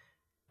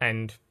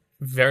and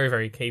very,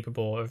 very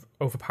capable of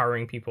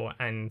overpowering people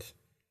and,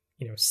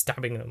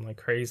 stabbing them like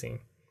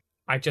crazy.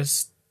 I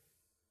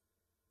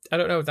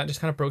don't know, that just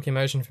kind of broke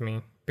immersion for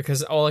me,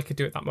 because all I could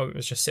do at that moment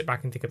was just sit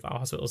back and think of that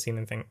hospital scene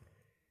and think,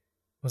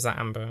 was that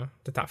Amber?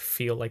 Did that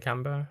feel like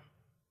Amber?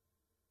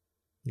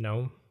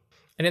 No.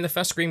 And in the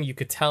first Scream, you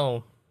could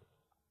tell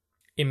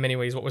in many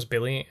ways what was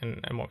Billy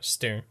and what was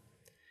Stu.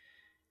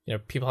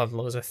 People have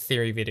loads of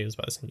theory videos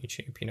about this on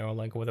YouTube,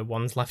 like whether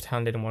one's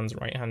left-handed and one's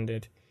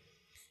right-handed.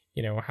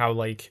 How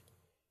like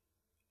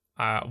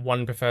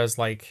one prefers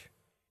like,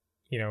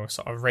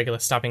 sort of regular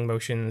stabbing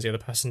motions, the other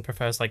person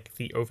prefers like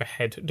the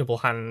overhead double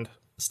hand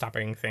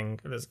stabbing thing.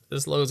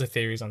 There's loads of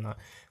theories on that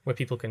where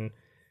people can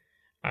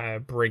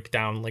break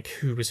down like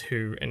who was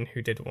who and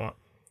who did what.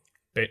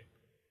 But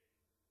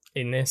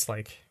in this,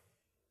 like,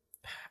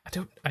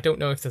 I don't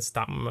know if there's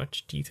that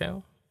much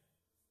detail.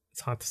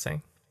 It's hard to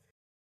say.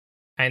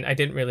 And I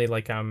didn't really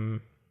like I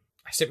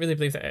just didn't really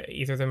believe that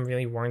either of them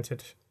really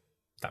warranted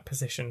that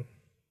position.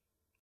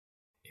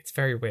 It's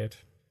very weird.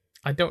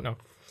 I don't know.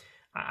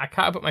 I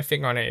can't put my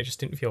finger on it. It just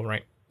didn't feel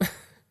right.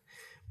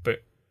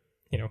 But,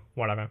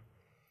 whatever.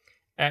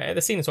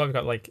 The scene as well, we've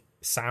got like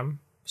Sam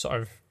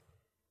sort of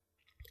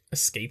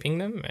escaping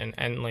them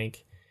and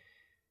like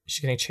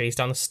she's getting chased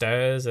down the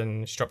stairs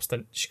and she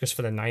goes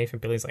for the knife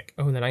and Billy's like,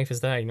 oh, the knife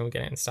is there,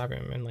 get it and stab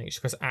him. And like she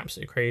goes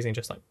absolutely crazy and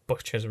just like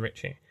butchers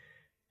Richie.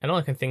 And all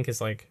I can think is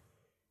like,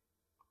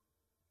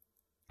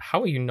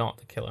 how are you not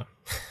the killer?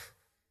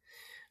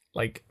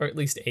 Like, or at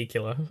least a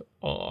killer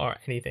or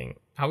anything.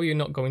 How are you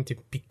not going to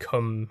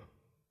become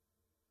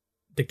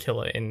the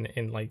killer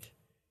in like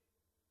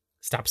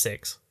Stab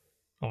 6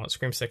 or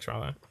Scream 6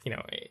 rather?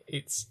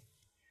 It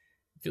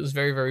feels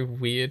very, very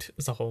weird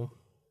as a whole.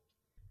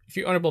 A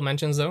few honorable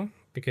mentions though,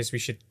 because we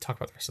should talk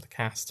about the rest of the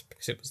cast,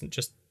 because it wasn't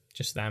just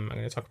them. I'm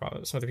going to talk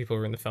about some of the people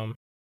who were in the film.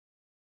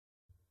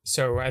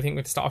 So I think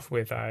we'd start off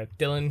with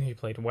Dylan, who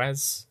played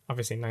Wes.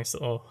 Obviously, nice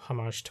little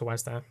homage to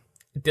Wes there.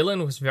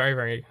 Dylan was very,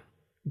 very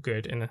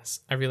good in this.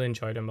 I really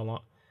enjoyed him a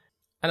lot.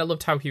 And I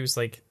loved how he was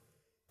like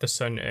the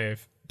son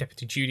of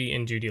Deputy Judy,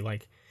 and Judy,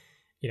 like,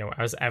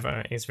 as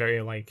ever, is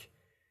very like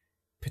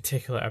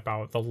particular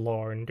about the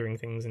law and doing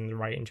things in the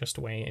right and just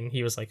way. And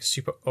he was like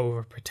super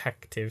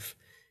overprotective,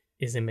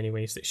 is in many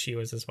ways that she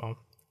was as well.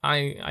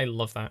 I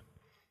love that.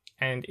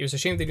 And it was a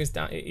shame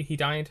that he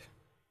died.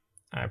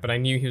 But I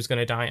knew he was going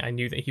to die. I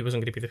knew that he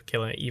wasn't going to be the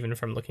killer, even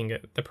from looking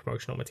at the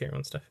promotional material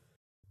and stuff.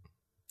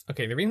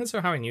 Okay, the reasons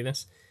for how I knew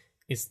this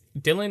is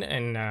Dylan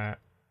and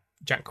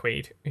Jack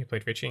Quaid, who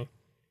played Richie.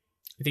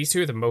 These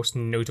two are the most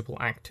notable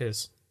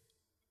actors,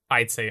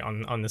 I'd say,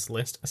 on this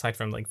list, aside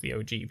from like the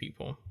OG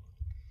people.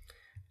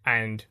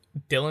 And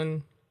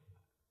Dylan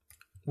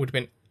would have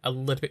been a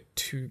little bit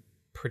too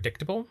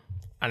predictable.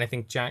 And I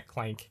think Jack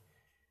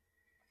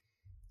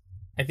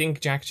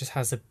just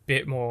has a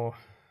bit more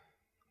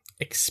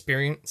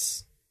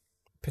experience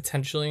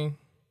potentially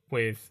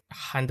with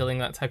handling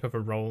that type of a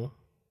role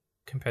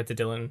compared to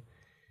Dylan.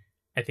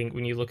 I think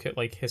when you look at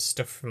like his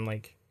stuff from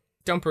like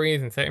Don't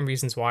Breathe and 13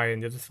 Reasons Why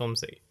and other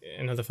films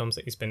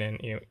that he's been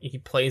in, he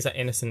plays that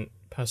innocent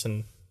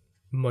person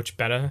much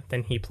better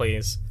than he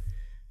plays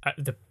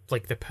the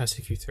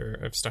persecutor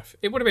of stuff.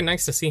 It would have been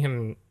nice to see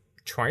him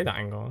try that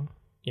angle,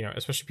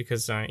 especially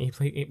because he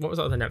played, what was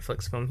that other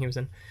Netflix film he was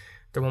in?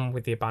 The one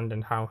with the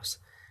abandoned house.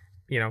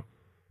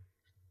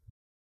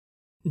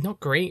 Not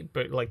great,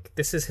 but like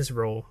this is his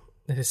role.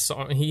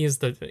 He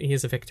is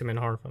a victim in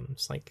horror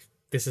films. Like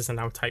this is a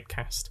now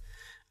typecast.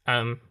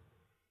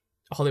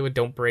 Hollywood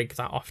don't break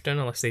that often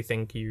unless they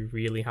think you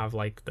really have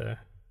like the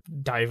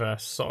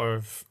diverse sort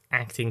of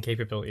acting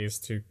capabilities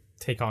to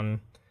take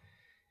on,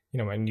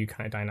 a new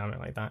kind of dynamic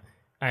like that.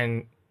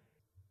 And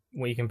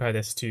when you compare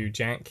this to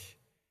Jack,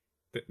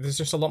 there's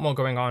just a lot more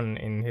going on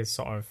in his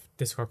sort of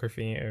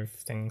discography of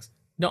things.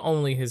 Not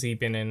only has he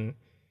been in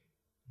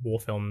war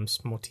films,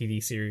 more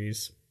TV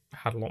series,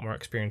 had a lot more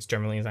experience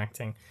generally as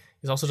acting,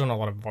 he's also done a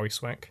lot of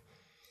voice work.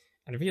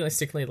 And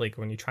realistically, like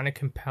when you're trying to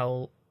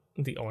compel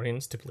the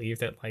audience to believe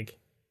that like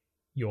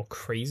you're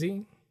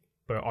crazy,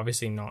 but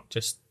obviously not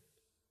just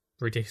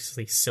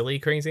ridiculously silly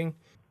crazy,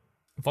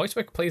 voice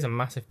work plays a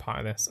massive part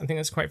of this. I think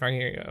that's quite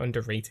very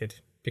underrated,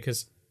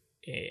 because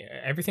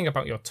everything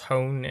about your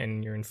tone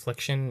and your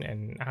inflection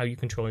and how you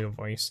control your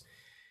voice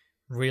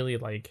really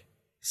like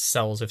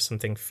sells if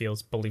something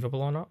feels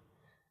believable or not.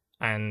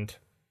 And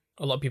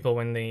a lot of people,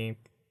 when they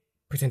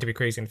pretend to be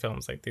crazy in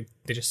films. Like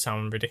they just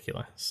sound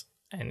ridiculous.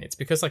 And it's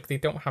because like they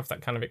don't have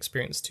that kind of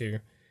experience to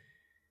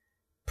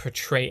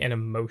portray an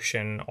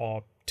emotion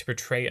or to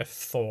portray a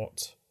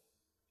thought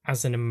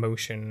as an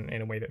emotion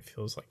in a way that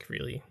feels like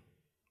really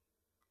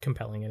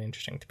compelling and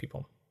interesting to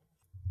people.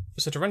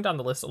 So to run down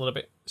the list a little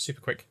bit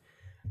super quick.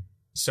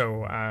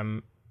 So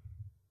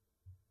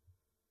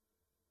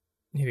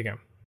here we go.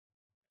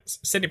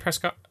 Sydney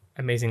Prescott,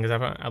 amazing as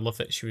ever. I love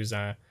that she was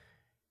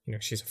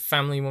she's a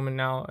family woman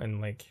now,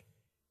 and like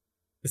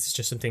this is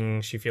just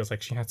something she feels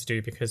like she has to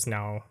do because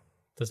now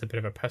there's a bit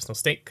of a personal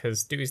stake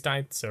because Dewey's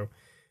died, so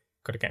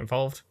got to get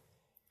involved.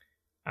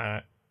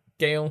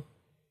 Gail,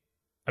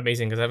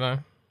 amazing as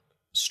ever,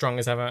 strong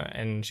as ever,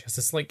 and she has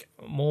this like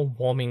more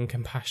warming,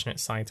 compassionate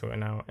side to her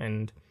now,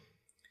 and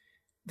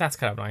that's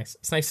kind of nice.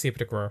 It's nice to see a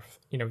bit of growth.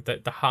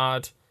 The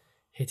hard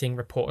hitting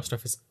reporter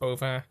stuff is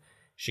over.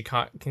 She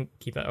can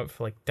keep that up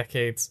for like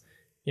decades.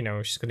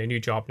 She's got a new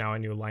job now, a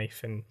new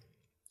life, and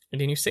a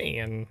new city,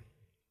 and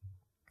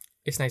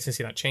it's nice to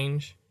see that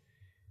change.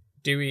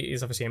 Dewey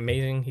is obviously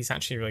amazing. He's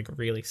actually like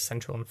really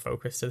central and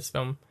focused to this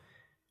film,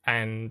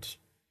 and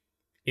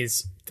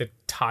is the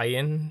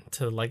tie-in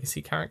to the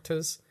legacy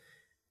characters.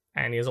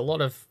 And he has a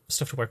lot of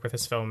stuff to work with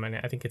this film, and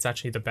I think it's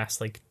actually the best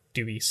like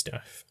Dewey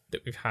stuff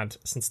that we've had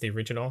since the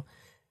original,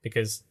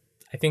 because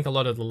I think a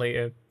lot of the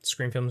later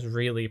Scream films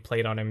really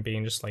played on him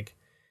being just like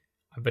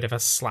a bit of a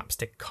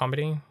slapstick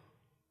comedy,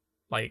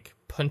 like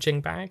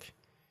punching bag.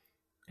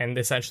 And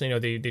this actually,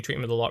 they treat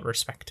him with a lot of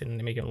respect and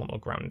they make him a lot more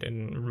grounded,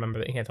 and remember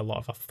that he had a lot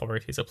of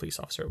authority as a police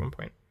officer at one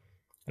point,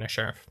 and a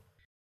sheriff.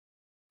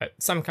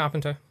 Sam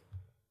Carpenter,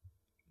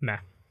 meh.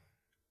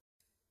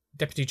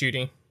 Deputy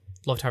Judy,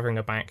 loved having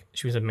her back.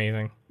 She was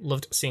amazing.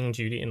 Loved seeing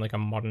Judy in like a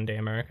modern day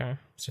America.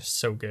 It's just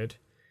so good.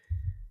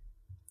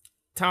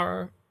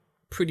 Tara,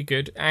 pretty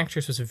good.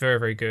 Actress was very,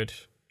 very good.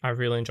 I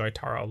really enjoyed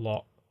Tara a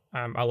lot.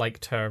 I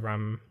liked her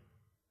on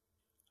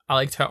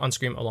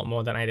screen a lot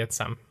more than I did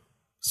Sam.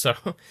 So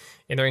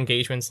in their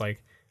engagements,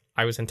 like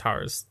I was in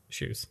Tara's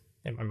shoes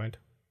in my mind.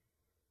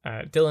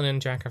 Dylan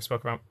and Jack I've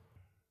spoke about.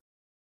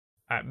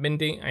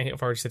 Mindy,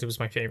 I've already said it was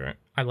my favorite.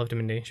 I loved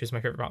Mindy. She was my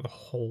favorite about the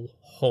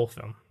whole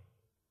film.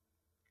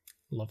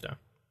 Loved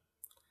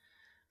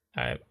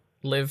her.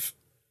 Liv,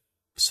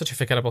 such a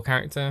forgettable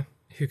character.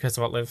 Who cares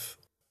about Liv?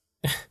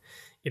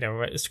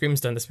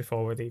 Scream's done this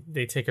before, where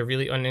they take a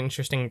really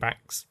uninteresting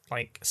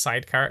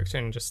side character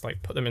and just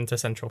like put them into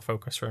central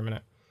focus for a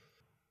minute.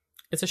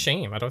 It's a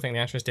shame. I don't think the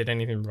actress did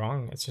anything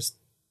wrong. It's just,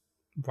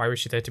 why was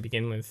she there to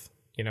begin with?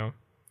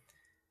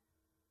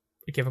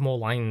 Give her more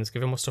lines,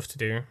 give her more stuff to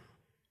do.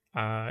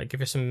 Give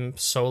her some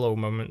solo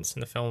moments in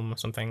the film or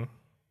something.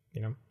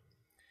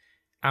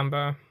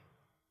 Amber,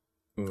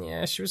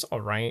 yeah, she was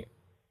alright.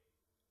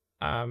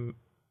 I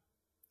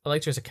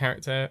liked her as a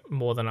character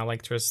more than I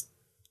liked her as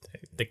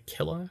the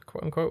killer,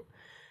 quote unquote.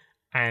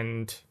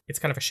 And it's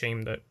kind of a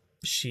shame that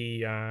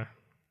she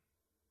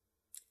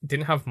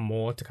didn't have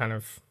more to kind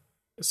of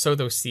sow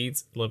those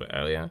seeds a little bit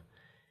earlier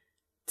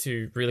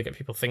to really get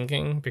people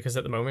thinking, because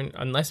at the moment,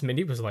 unless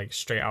Mindy was like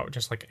straight out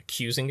just like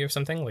accusing you of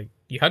something, like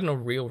you had no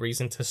real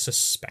reason to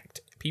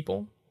suspect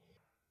people.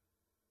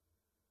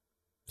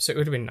 So it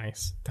would have been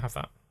nice to have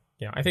that.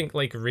 I think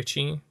like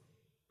Richie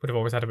would have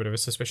always had a bit of a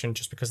suspicion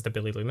just because of the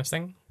Billy Loomis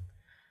thing,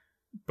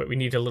 but we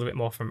need a little bit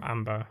more from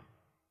Amber,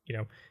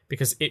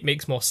 because it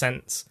makes more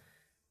sense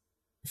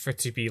for it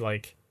to be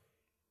like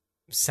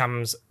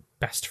Sam's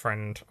best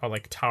friend or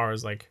like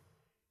Tara's like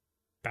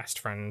best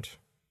friend,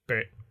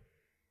 but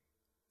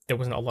there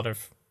wasn't a lot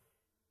of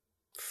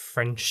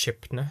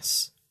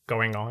friendshipness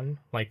going on.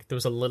 Like there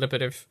was a little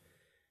bit of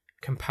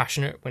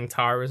compassionate when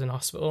Tara was in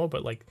hospital,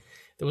 but like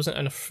there wasn't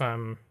enough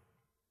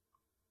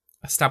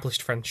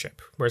established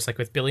friendship. Whereas like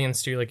with Billy and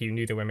Stu, like you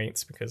knew they were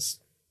mates because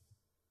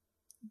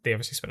they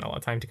obviously spent a lot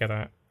of time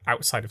together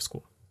outside of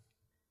school.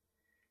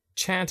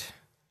 Chad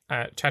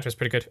was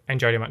pretty good. I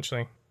enjoyed him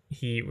actually.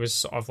 He was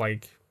sort of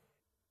like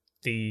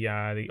the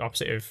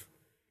opposite of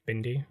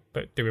Mindy,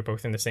 but they were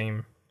both in the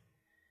same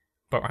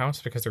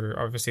boathouse because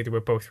they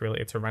were both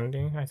related to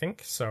Randy, I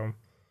think. So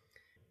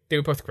they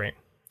were both great.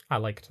 I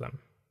liked them.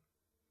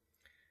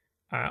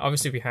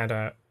 Obviously, we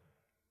had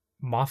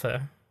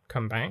Martha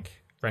come back,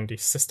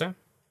 Randy's sister,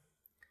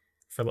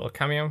 for a little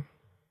cameo.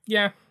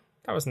 Yeah,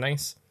 that was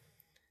nice.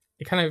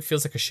 It kind of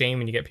feels like a shame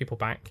when you get people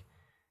back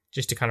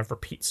just to kind of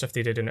repeat stuff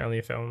they did in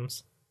earlier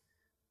films,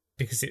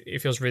 because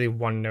it feels really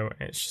one note.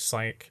 It's just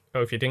like,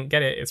 oh, if you didn't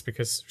get it, it's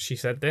because she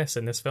said this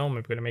in this film,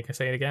 we're going to make her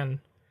say it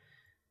again.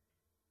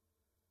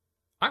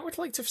 I would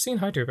like to have seen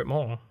her do a bit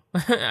more.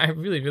 I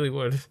really, really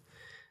would.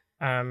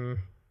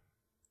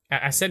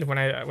 I said when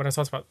I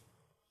talked about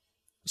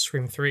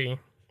Scream 3,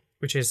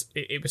 which is,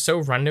 it was so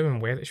random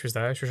and weird that she was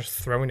there. She was just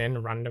thrown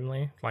in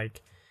randomly.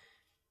 Like,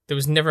 there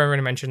was never ever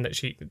any mention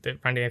that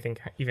Randy, I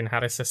think, even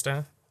had a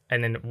sister.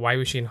 And then why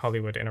was she in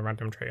Hollywood in a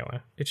random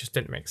trailer? It just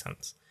didn't make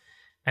sense.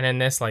 And then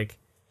this, like,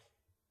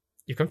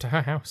 you come to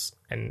her house,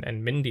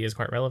 and Mindy is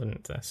quite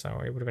relevant to this, so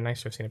it would have been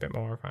nice to have seen a bit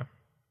more of her.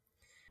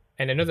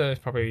 And another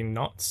probably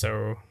not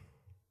so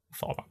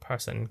thought about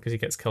person, because he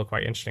gets killed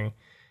quite interesting,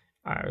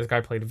 The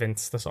guy played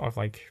Vince, the sort of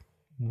like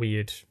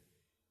weird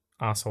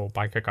arsehole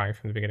biker guy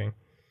from the beginning.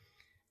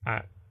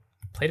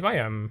 Played by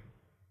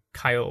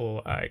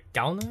Kyle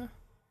Gallner.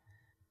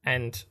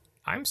 And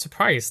I'm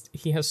surprised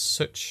he has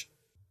such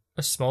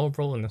a small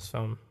role in this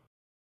film,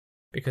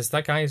 because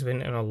that guy's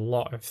been in a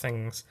lot of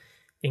things,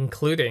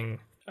 including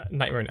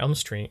Nightmare on Elm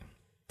Street,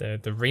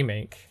 the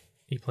remake.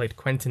 He played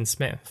Quentin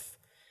Smith.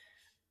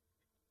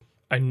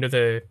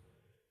 Another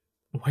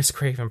Wes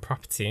Craven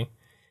property.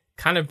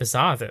 Kind of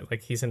bizarre that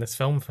like he's in this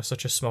film for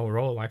such a small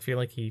role. I feel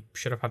like he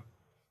should have had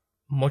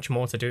much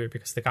more to do,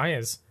 because the guy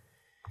is,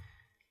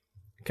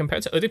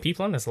 compared to other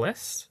people on this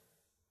list,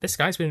 this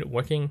guy's been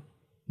working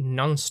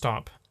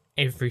non-stop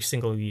every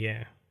single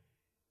year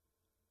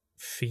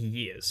for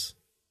years.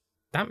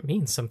 That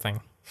means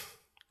something.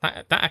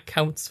 That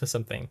accounts for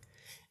something.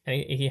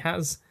 And he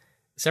has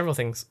several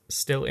things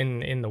still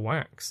in the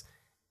works.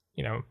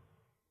 You know,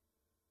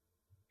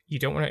 you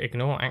don't want to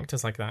ignore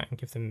actors like that and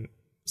give them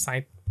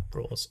side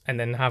roles and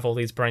then have all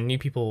these brand new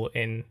people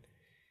in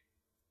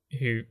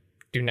who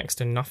do next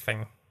to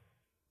nothing.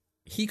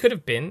 He could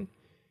have been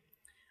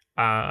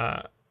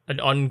an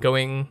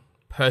ongoing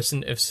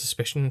person of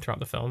suspicion throughout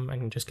the film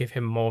and just give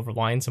him more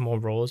lines and more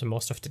roles and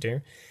more stuff to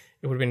do.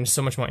 It would have been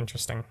so much more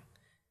interesting,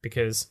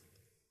 because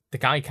the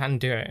guy can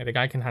do it. The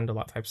guy can handle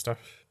that type of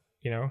stuff.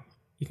 You know,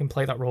 he can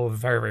play that role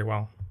very, very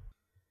well.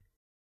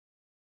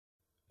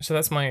 So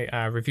that's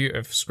my review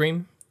of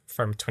Scream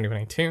from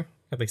 2022,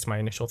 at least my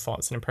initial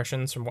thoughts and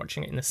impressions from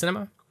watching it in the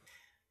cinema.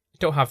 I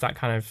don't have that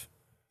kind of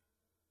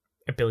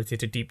ability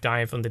to deep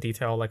dive on the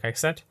detail, like I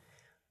said,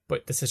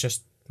 but this is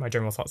just my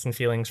general thoughts and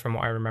feelings from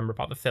what I remember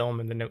about the film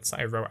and the notes that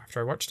I wrote after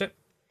I watched it.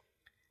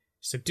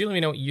 So do let me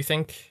know what you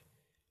think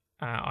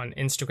on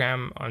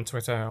Instagram, on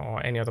Twitter,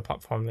 or any other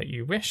platform that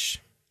you wish.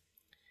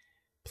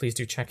 Please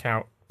do check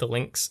out the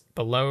links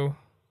below.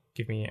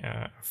 Give me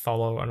a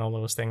follow on all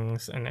those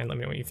things, and let me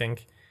know what you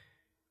think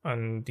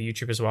on the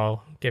YouTube as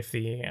well. Give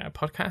the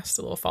podcast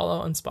a little follow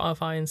on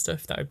Spotify and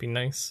stuff. That would be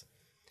nice.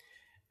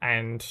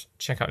 And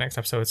check out next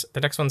episodes. The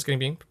next one's going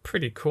to be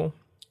pretty cool.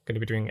 Going to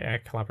be doing a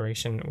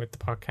collaboration with the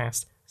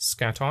podcast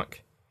Scare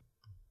Talk.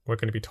 We're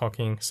going to be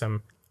talking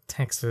some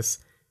Texas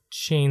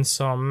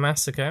Chainsaw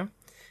Massacre.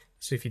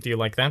 So if you do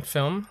like that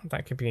film,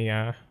 that could be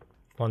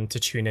one to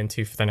tune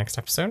into for the next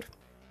episode.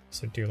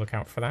 So do look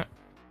out for that.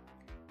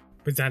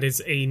 But that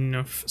is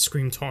enough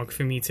Scream talk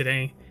for me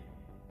today.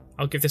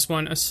 I'll give this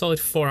one a solid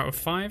 4 out of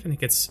 5. I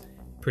think it's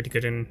pretty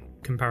good and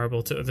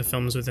comparable to other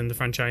films within the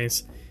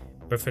franchise.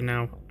 But for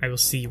now, I will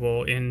see you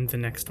all in the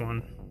next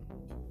one.